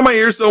 every time I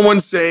hear someone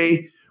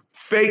say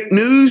fake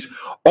news,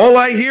 all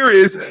I hear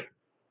is,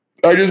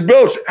 I just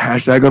belch,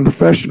 hashtag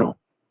unprofessional.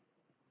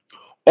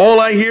 All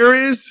I hear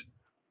is,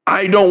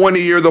 I don't want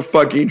to hear the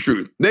fucking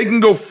truth. They can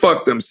go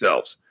fuck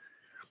themselves.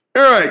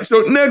 All right,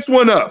 so next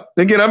one up.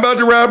 Again, I'm about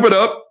to wrap it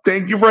up.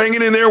 Thank you for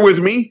hanging in there with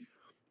me.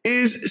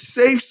 Is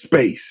safe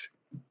space.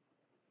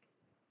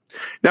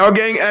 Now,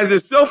 gang, as a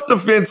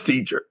self-defense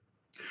teacher,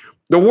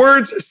 the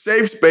words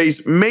safe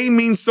space may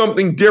mean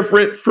something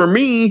different for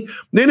me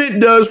than it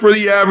does for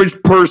the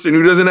average person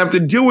who doesn't have to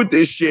deal with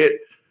this shit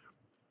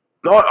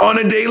on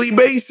a daily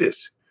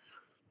basis.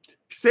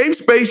 Safe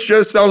space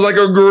just sounds like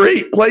a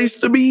great place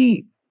to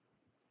be,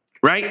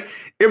 right?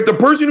 If the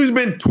person who's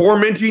been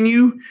tormenting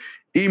you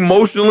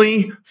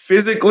emotionally,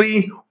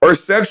 physically, or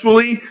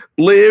sexually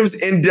lives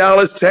in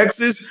Dallas,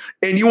 Texas,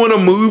 and you want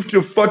to move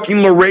to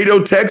fucking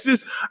Laredo,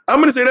 Texas, I'm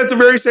going to say that's a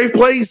very safe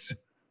place.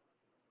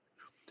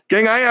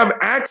 Gang, I have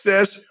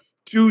access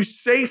to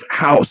Safe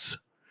House.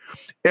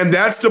 And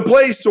that's the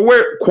place to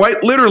where,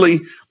 quite literally,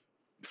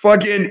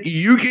 fucking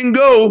you can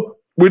go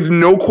with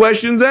no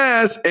questions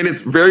asked, and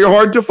it's very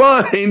hard to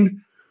find,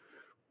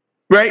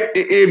 right?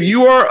 If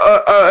you are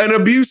an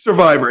abuse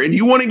survivor and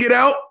you want to get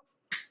out,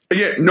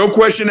 again, no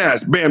question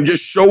asked. Bam,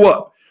 just show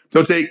up.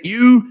 They'll take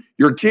you,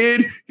 your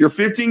kid, your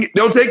 15,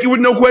 they'll take you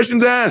with no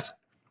questions asked.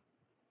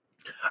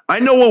 I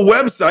know a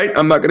website,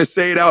 I'm not going to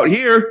say it out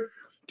here,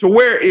 to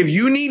where if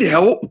you need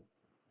help,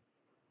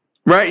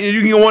 right, and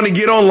you can want to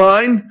get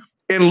online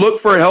and look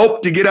for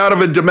help to get out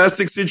of a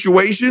domestic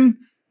situation,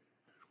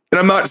 and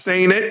I'm not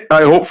saying it,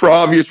 I hope for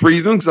obvious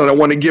reasons, because I don't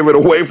want to give it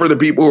away for the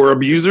people who are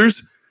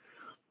abusers,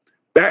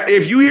 that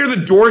if you hear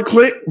the door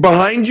click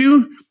behind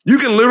you, you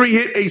can literally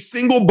hit a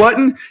single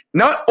button.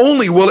 Not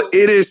only will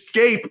it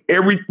escape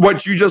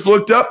what you just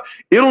looked up,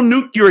 it'll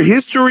nuke your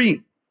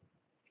history.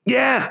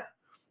 Yeah,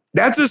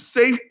 that's a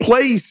safe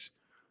place.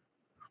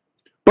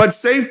 But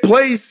safe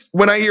place,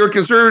 when I hear a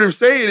conservative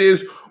say it,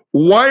 is,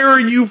 why are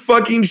you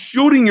fucking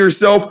shooting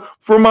yourself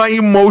for my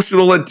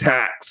emotional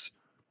attacks,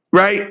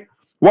 right?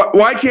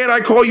 Why can't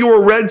I call you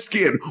a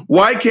redskin?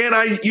 Why can't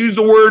I use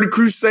the word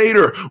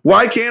crusader?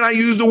 Why can't I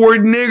use the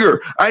word nigger?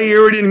 I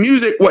hear it in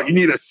music. What, you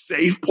need a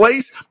safe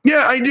place?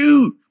 Yeah, I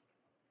do.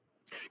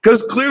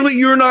 Because clearly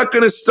you're not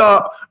going to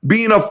stop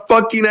being a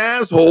fucking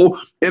asshole,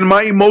 and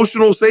my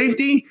emotional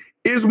safety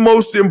is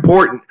most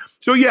important.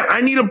 So yeah,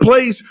 I need a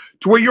place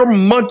to where your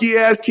monkey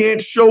ass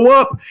can't show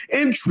up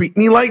and treat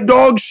me like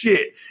dog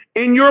shit.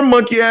 And your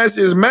monkey ass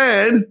is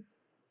mad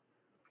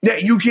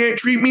that you can't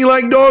treat me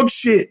like dog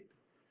shit.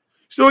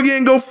 So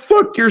again, go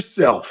fuck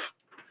yourself,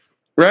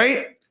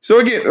 right? So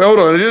again, hold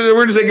on.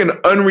 We're just taking an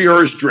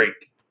unrehearsed drink.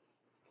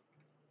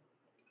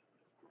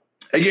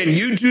 Again,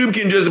 YouTube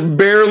can just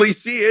barely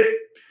see it.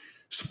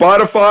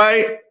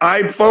 Spotify,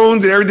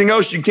 iPhones, and everything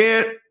else, you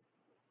can't.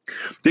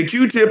 The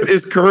Q-tip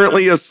is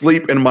currently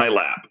asleep in my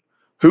lap.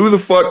 Who the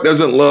fuck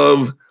doesn't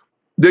love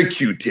the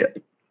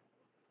Q-tip?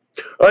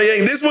 Oh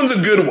yeah, this one's a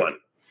good one.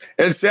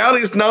 And sadly,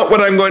 it's not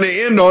what I'm going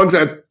to end on,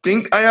 because I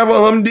think I have a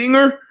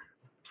humdinger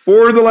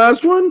for the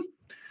last one.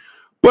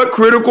 But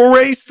critical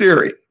race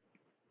theory,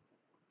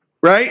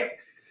 right?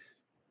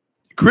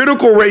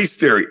 Critical race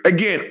theory.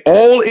 Again,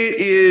 all it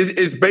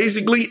is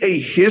basically a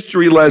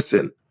history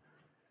lesson.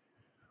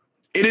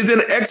 It is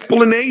an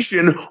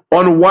explanation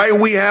on why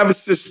we have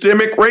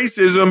systemic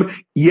racism.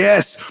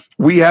 Yes,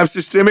 we have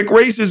systemic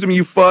racism,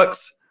 you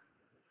fucks.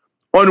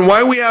 On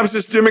why we have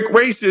systemic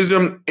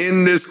racism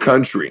in this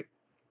country.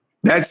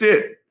 That's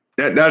it.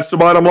 That's the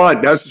bottom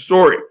line. That's the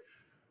story.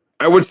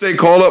 I would say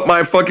call up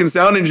my fucking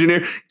sound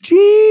engineer.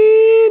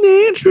 Gene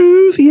and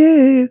Truth,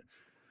 yeah.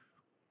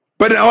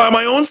 But now I have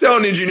my own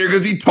sound engineer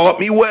because he taught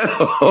me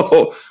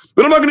well.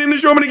 But I'm not going to end the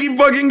show. I'm going to keep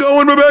fucking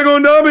going. We're back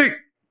on topic.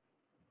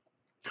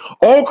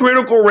 All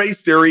critical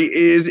race theory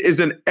is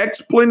an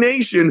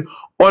explanation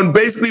on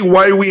basically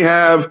why we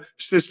have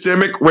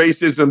systemic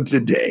racism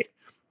today.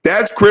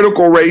 That's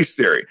critical race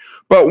theory.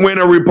 But when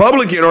a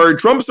Republican or a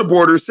Trump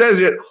supporter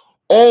says it,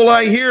 all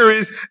I hear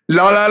is,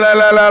 la, la, la,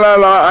 la, la, la,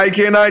 la, I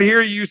cannot hear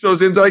you, so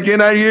since I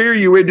cannot hear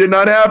you, it did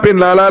not happen,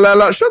 la, la, la,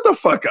 la. Shut the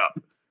fuck up.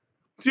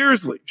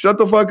 Seriously, shut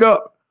the fuck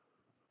up.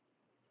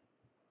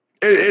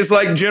 It's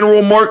like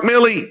General Mark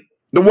Milley,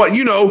 the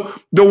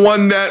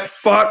one that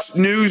Fox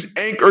News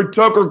anchor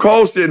Tucker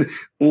Carlson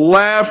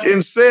laughed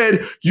and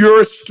said,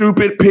 you're a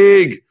stupid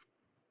pig.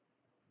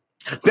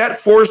 That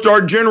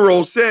 4-star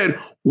general said,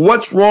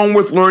 what's wrong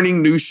with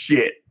learning new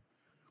shit?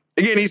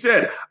 Again, he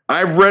said,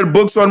 I've read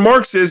books on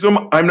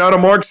Marxism. I'm not a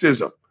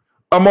Marxist.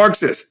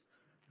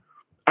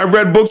 I've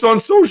read books on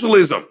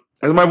socialism.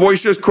 As my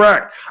voice just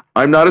cracked,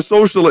 I'm not a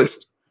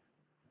socialist.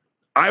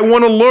 I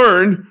want to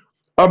learn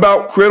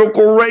about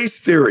critical race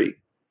theory.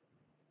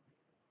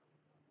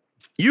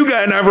 You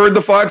guys, and I've heard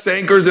the Fox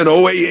anchors and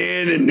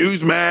OAN and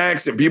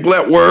Newsmax and people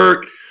at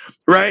work,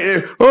 right?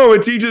 And,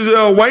 it teaches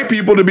white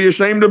people to be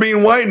ashamed of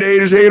being white and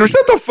haters.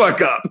 Shut the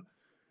fuck up.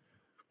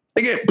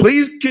 Again,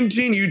 please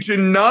continue to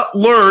not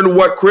learn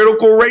what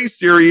critical race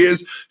theory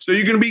is so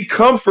you can be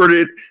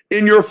comforted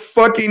in your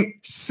fucking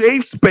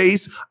safe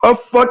space of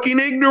fucking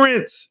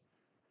ignorance.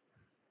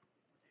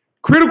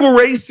 Critical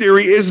race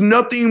theory is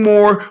nothing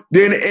more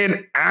than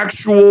an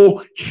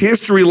actual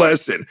history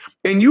lesson.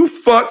 And you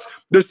fucks,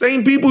 the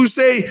same people who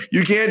say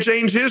you can't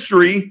change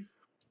history,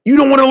 you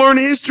don't want to learn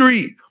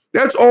history.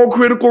 That's all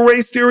critical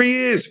race theory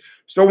is.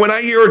 So when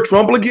I hear a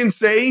Trumplican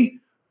say,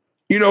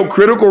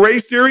 critical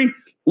race theory,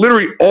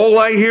 literally all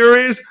I hear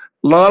is,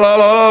 la, la,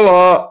 la, la,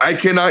 la, I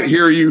cannot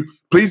hear you.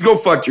 Please go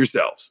fuck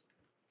yourselves.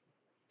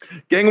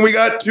 Gang, we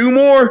got two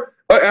more.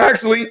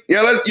 Actually,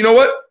 yeah, you know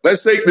what?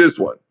 Let's take this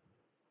one.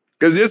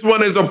 Because this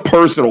one is a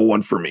personal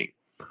one for me.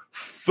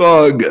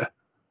 Thug.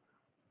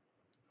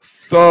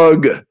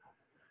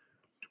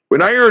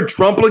 When I hear a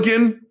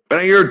Trumplican, when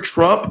I hear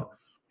Trump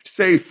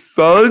say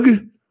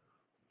thug,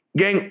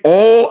 gang,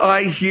 all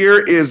I hear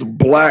is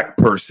black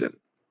person.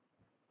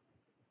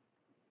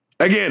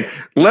 Again,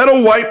 let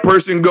a white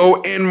person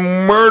go and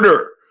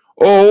murder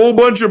a whole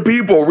bunch of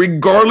people,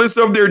 regardless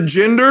of their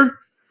gender,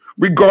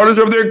 regardless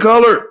of their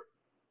color.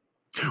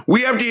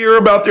 We have to hear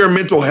about their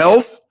mental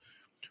health.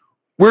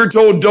 We're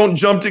told don't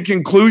jump to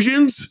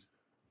conclusions.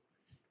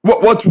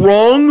 What's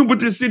wrong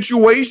with this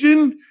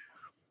situation?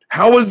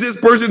 How is this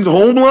person's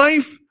home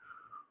life?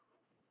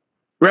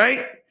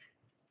 Right?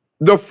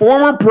 The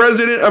former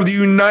president of the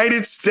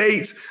United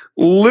States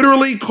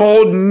literally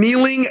called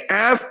kneeling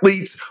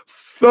athletes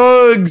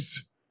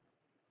thugs.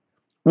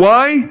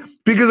 Why?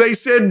 Because they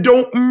said,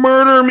 don't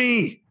murder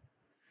me.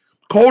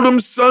 Called them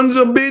sons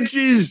of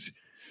bitches.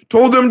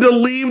 Told them to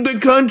leave the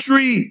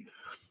country.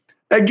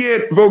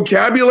 Again,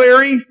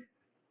 vocabulary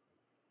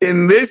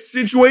in this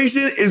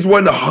situation is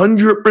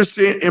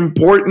 100%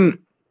 important.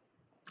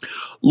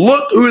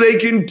 Look who they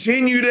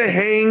continue to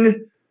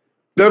hang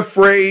the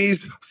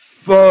phrase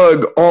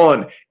thug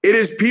on. It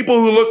is people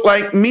who look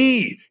like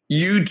me.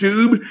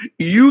 YouTube,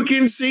 you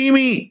can see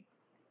me.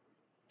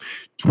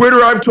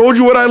 Twitter, I've told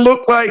you what I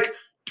look like.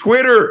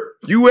 Twitter,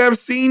 you have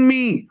seen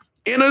me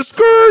in a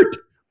skirt,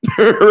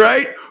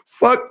 right?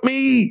 Fuck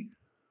me.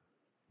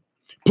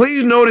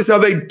 Please notice how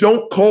they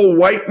don't call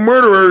white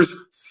murderers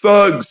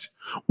thugs.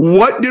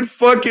 What did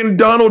fucking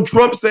Donald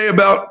Trump say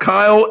about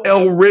Kyle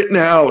L.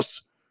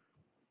 Rittenhouse?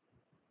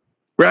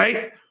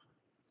 Right?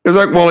 It's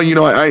like, well, you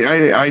know,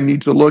 I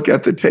need to look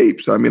at the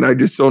tapes. I mean, I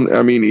just don't,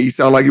 I mean, he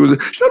sounded like he was,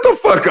 shut the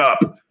fuck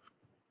up.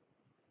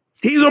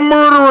 He's a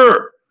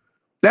murderer.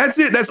 That's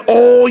it. That's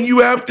all you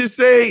have to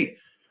say.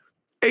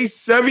 A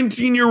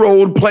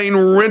 17-year-old playing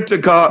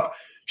rent-a-cop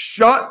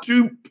shot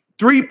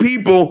 3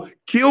 people,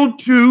 killed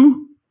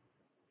 2,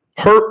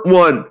 hurt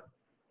 1.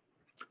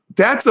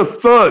 That's a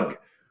thug.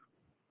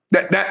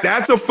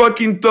 That's a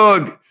fucking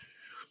thug,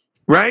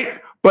 right?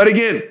 But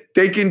again,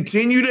 they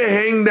continue to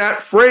hang that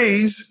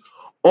phrase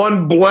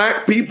on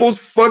black people's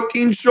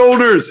fucking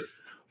shoulders.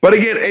 But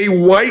again, a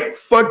white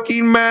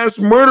fucking mass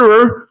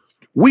murderer,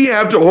 we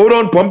have to hold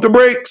on, pump the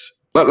brakes.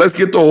 Let's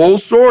get the whole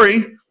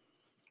story.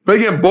 But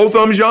again, both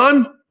of them,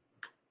 John,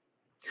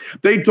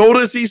 they told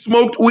us he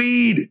smoked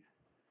weed.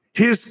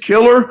 His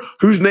killer,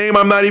 whose name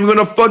I'm not even going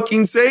to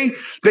fucking say,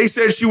 they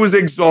said she was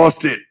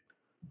exhausted.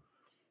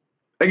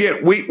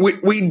 Again, we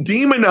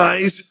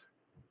demonize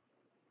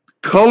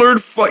colored,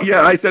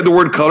 yeah, I said the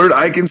word colored.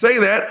 I can say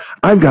that.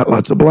 I've got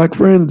lots of black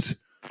friends.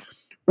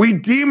 We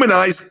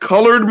demonize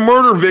colored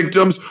murder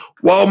victims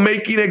while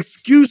making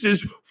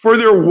excuses for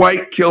their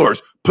white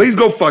killers. Please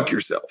go fuck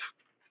yourself.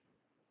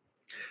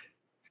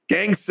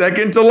 Gang,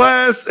 second to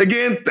last.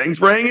 Again, thanks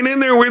for hanging in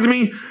there with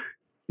me.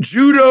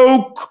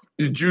 Judo.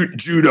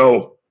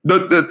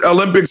 The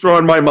Olympics are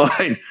on my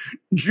mind.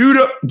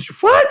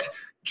 What?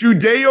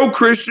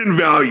 Judeo-Christian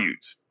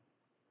values.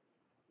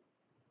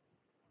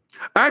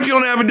 I actually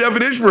don't have a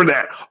definition for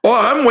that. Oh,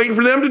 I'm waiting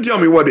for them to tell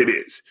me what it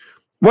is.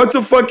 What's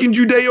a fucking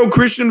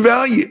Judeo-Christian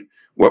value?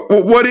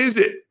 What is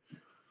it?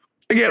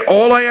 Again,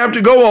 all I have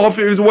to go off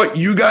is what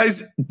you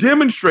guys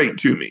demonstrate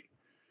to me.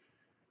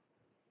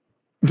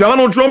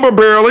 Donald Trump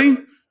apparently,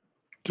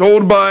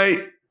 told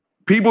by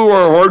people who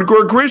are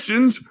hardcore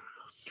Christians,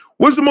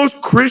 was the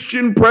most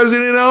Christian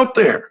president out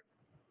there.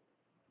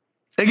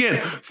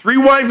 Again, 3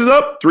 wives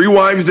up, 3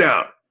 wives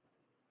down.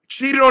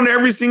 Cheated on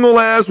every single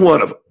last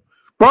one of them.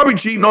 Probably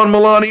cheating on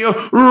Melania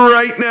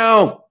right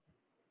now.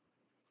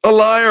 A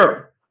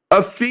liar.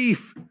 A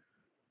thief.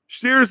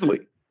 Seriously.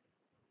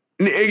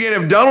 And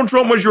again, if Donald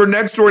Trump was your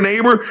next door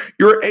neighbor,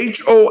 your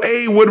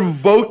HOA would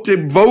vote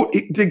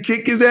to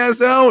kick his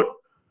ass out.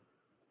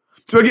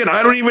 So again,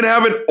 I don't even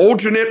have an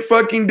alternate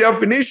fucking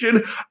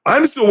definition.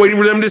 I'm still waiting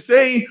for them to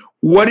say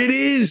what it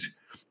is.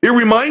 It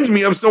reminds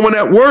me of someone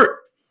at work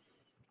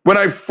when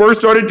I first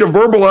started to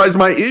verbalize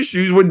my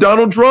issues with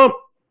Donald Trump,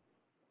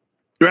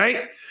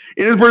 right?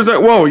 And this person's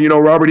like, whoa, you know,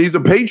 Robert, he's a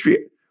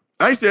patriot.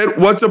 I said,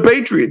 what's a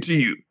patriot to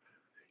you?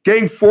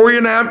 Gang,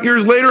 4.5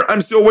 years later,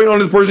 I'm still waiting on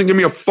this person to give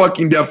me a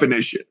fucking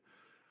definition.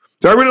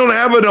 So I really don't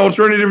have an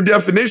alternative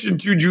definition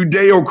to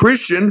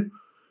Judeo-Christian.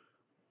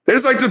 They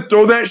just like to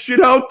throw that shit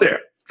out there.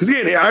 Because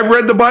again, I've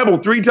read the Bible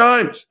 3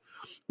 times.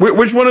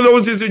 Which one of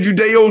those is a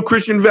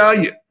Judeo-Christian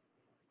value?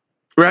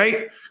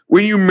 Right?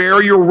 When you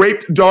marry your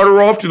raped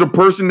daughter off to the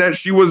person that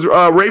she was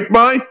raped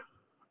by?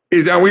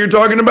 Is that what you're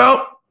talking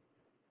about?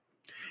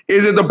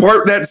 Is it the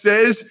part that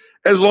says,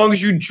 as long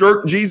as you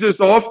jerk Jesus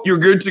off, you're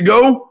good to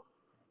go?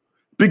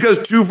 Because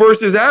 2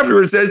 verses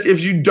after it says,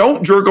 if you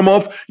don't jerk him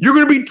off, you're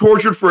going to be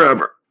tortured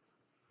forever.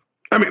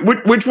 I mean,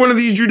 which one of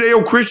these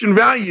Judeo-Christian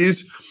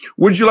values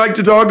would you like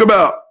to talk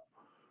about?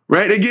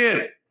 Right?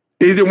 Again,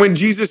 is it when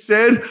Jesus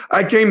said,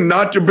 I came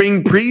not to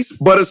bring peace,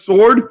 but a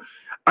sword?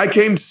 I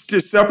came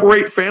to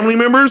separate family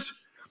members?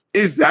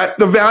 Is that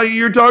the value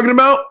you're talking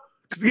about?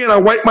 Because again, I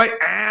wipe my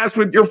ass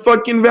with your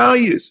fucking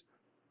values.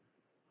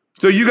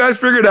 So you guys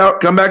figure it out.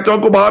 Come back to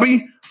Uncle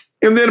Bobby,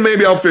 and then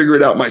maybe I'll figure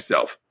it out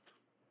myself.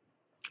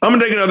 I'm going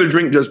to take another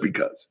drink just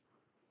because.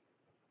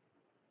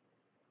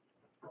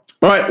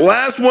 All right,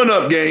 last one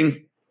up,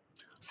 gang.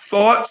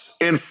 Thoughts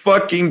and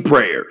fucking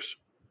prayers.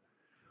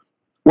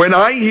 When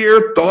I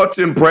hear thoughts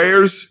and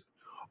prayers,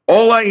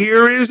 all I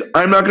hear is,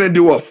 I'm not going to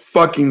do a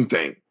fucking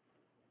thing.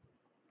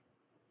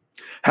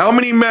 How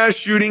many mass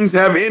shootings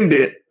have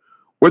ended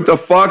with the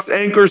Fox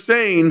anchor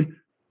saying,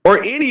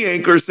 or any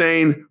anchor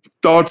saying,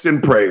 thoughts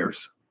and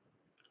prayers?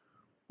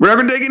 We're not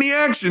going to take any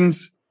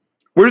actions.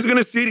 We're just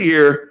going to sit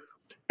here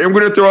and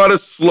we're going to throw out a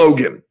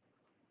slogan.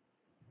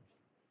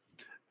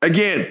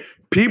 Again,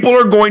 people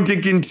are going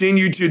to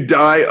continue to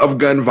die of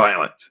gun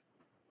violence.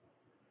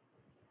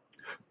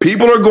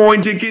 People are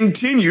going to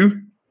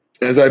continue,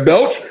 as I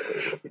belch,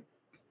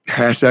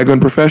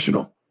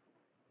 #unprofessional.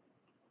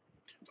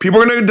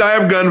 People are going to die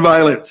of gun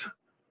violence.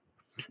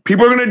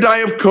 People are going to die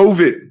of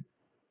COVID.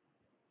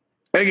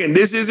 Again,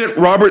 this isn't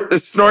Robert the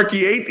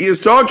snarky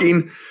atheist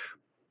talking.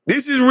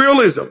 This is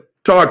realism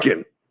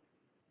talking.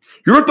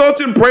 Your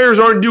thoughts and prayers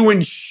aren't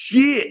doing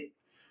shit.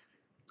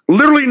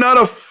 Literally not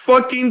a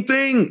fucking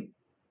thing.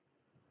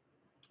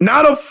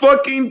 Not a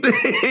fucking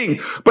thing.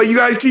 But you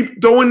guys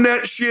keep throwing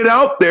that shit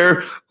out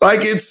there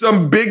like it's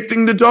some big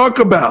thing to talk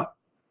about.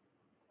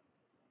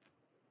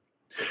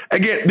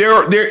 Again,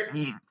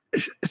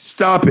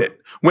 stop it.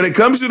 When it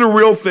comes to the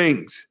real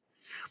things,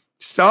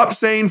 Stop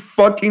saying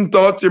fucking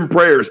thoughts and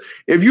prayers.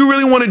 If you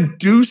really want to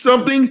do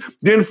something,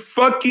 then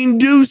fucking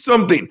do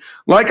something.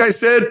 Like I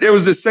said, it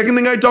was the second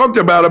thing I talked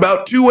about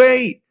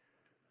 2A.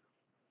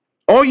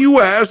 All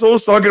you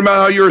assholes talking about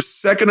how you're a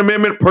Second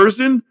Amendment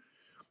person,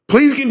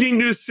 please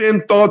continue to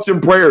send thoughts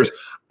and prayers.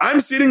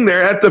 I'm sitting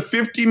there at the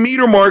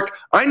 50-meter mark.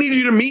 I need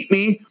you to meet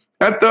me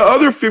at the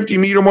other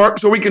 50-meter mark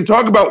so we can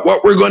talk about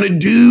what we're going to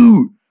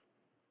do.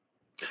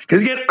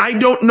 Because again, I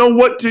don't know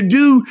what to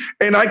do,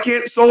 and I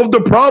can't solve the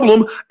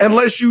problem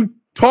unless you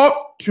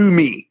talk to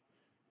me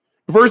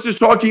versus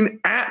talking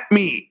at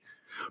me.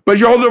 But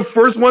you're all the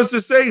first ones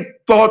to say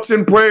thoughts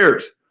and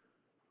prayers.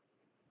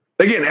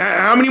 Again,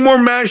 how many more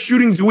mass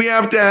shootings do we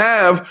have to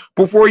have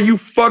before you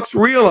fucks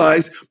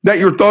realize that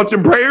your thoughts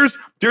and prayers,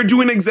 they're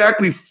doing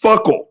exactly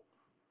fuckle.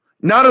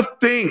 Not a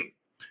thing.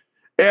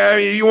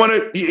 You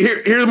want to,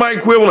 here's my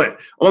equivalent.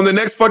 On the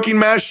next fucking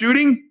mass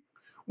shooting,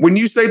 when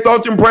you say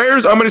thoughts and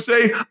prayers, I'm going to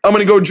say, I'm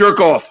going to go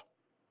jerk off.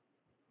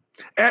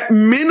 At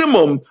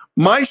minimum,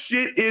 my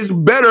shit is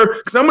better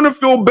because I'm going to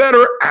feel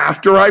better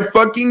after I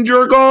fucking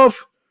jerk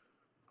off.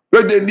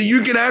 But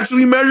you can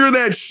actually measure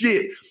that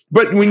shit.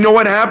 But we know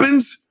what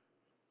happens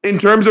in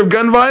terms of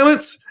gun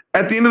violence.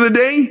 At the end of the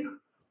day,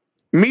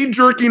 me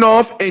jerking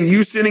off and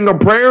you sending a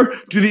prayer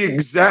do the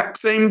exact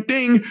same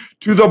thing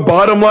to the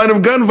bottom line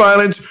of gun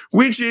violence,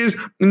 which is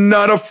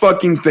not a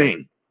fucking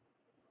thing.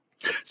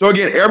 So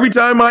again, every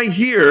time I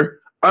hear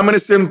I'm going to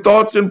send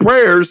thoughts and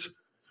prayers,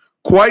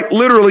 quite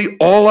literally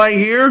all I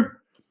hear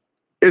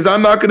is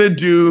I'm not going to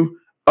do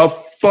a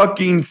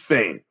fucking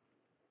thing.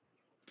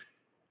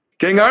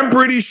 King, I'm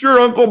pretty sure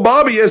Uncle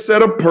Bobby has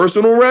set a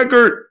personal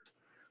record.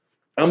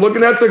 I'm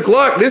looking at the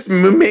clock. This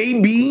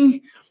may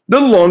be the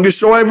longest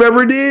show I've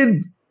ever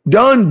did,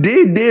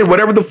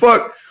 whatever the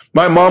fuck.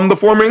 My mom, the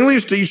former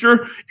English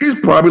teacher, is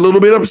probably a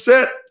little bit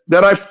upset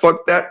that I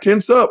fucked that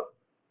tense up.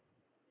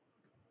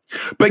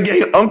 But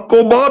gang,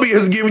 Uncle Bobby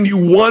has given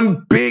you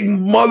one big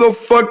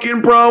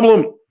motherfucking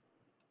problem.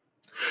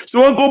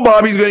 So Uncle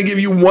Bobby's going to give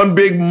you one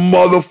big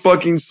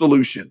motherfucking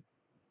solution.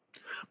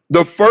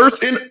 The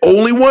first and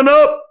only one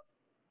up.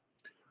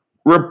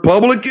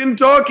 Republican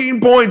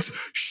talking points.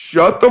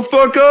 Shut the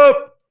fuck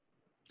up.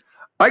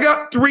 I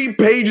got 3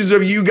 pages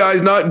of you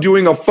guys not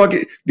doing a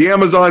fucking... The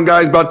Amazon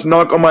guy's about to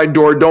knock on my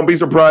door. Don't be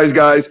surprised,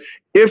 guys,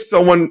 if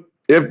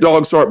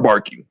dogs start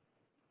barking.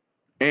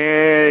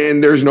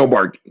 And there's no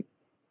barking.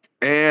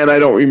 And I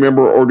don't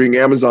remember ordering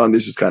Amazon.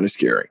 This is kind of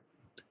scary.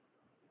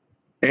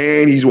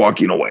 And he's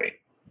walking away.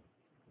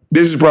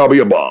 This is probably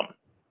a bomb.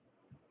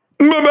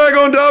 But back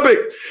on topic.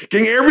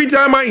 King, every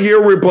time I hear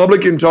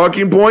Republican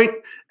talking point,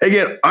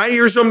 again, I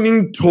hear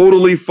something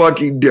totally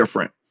fucking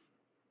different.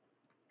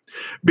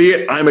 Be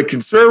it I'm a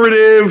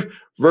conservative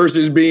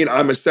versus being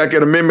I'm a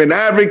Second Amendment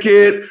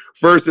advocate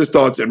versus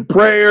thoughts and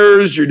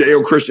prayers,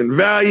 Judeo-Christian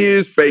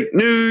values, fake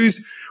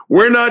news.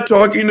 We're not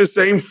talking the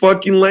same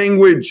fucking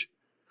language.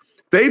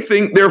 They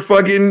think they're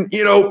fucking,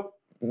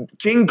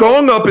 King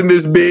Kong up in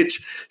this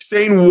bitch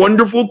saying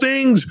wonderful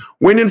things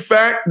when in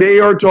fact they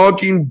are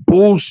talking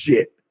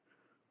bullshit.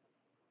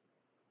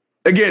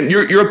 Again,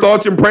 your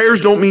thoughts and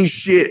prayers don't mean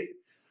shit.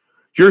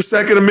 Your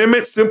Second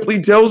Amendment simply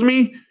tells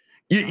me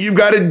you've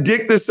got a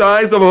dick the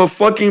size of a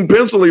fucking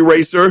pencil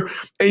eraser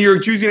and you're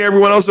accusing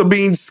everyone else of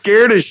being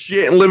scared as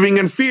shit and living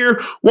in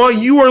fear while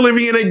you are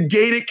living in a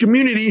gated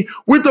community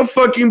with a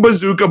fucking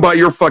bazooka by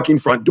your fucking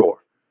front door.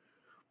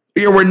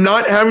 We're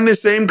not having the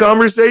same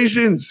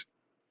conversations.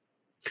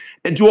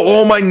 And to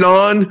all my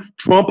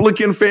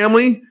non-Trumplican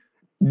family,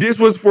 this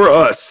was for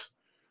us.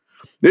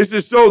 This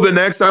is so the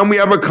next time we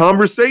have a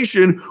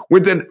conversation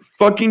with a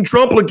fucking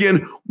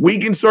Trumplican, we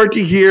can start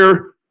to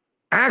hear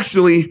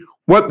actually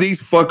what these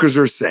fuckers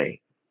are saying.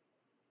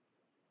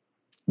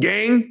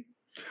 Gang,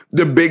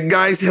 the big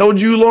guys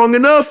held you long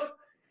enough.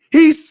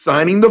 He's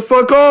signing the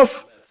fuck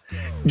off.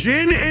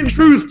 Gin and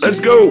Truth, let's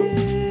go.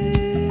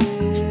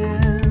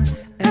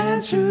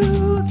 And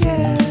truth,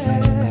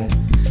 yeah.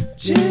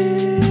 Gin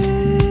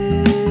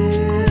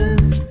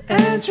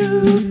and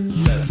truth.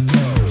 Let's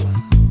go.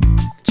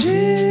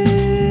 Gin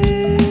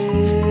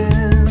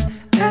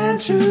and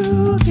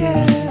truth,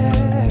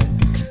 yeah.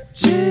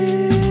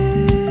 Gin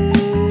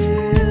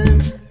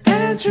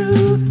and truth.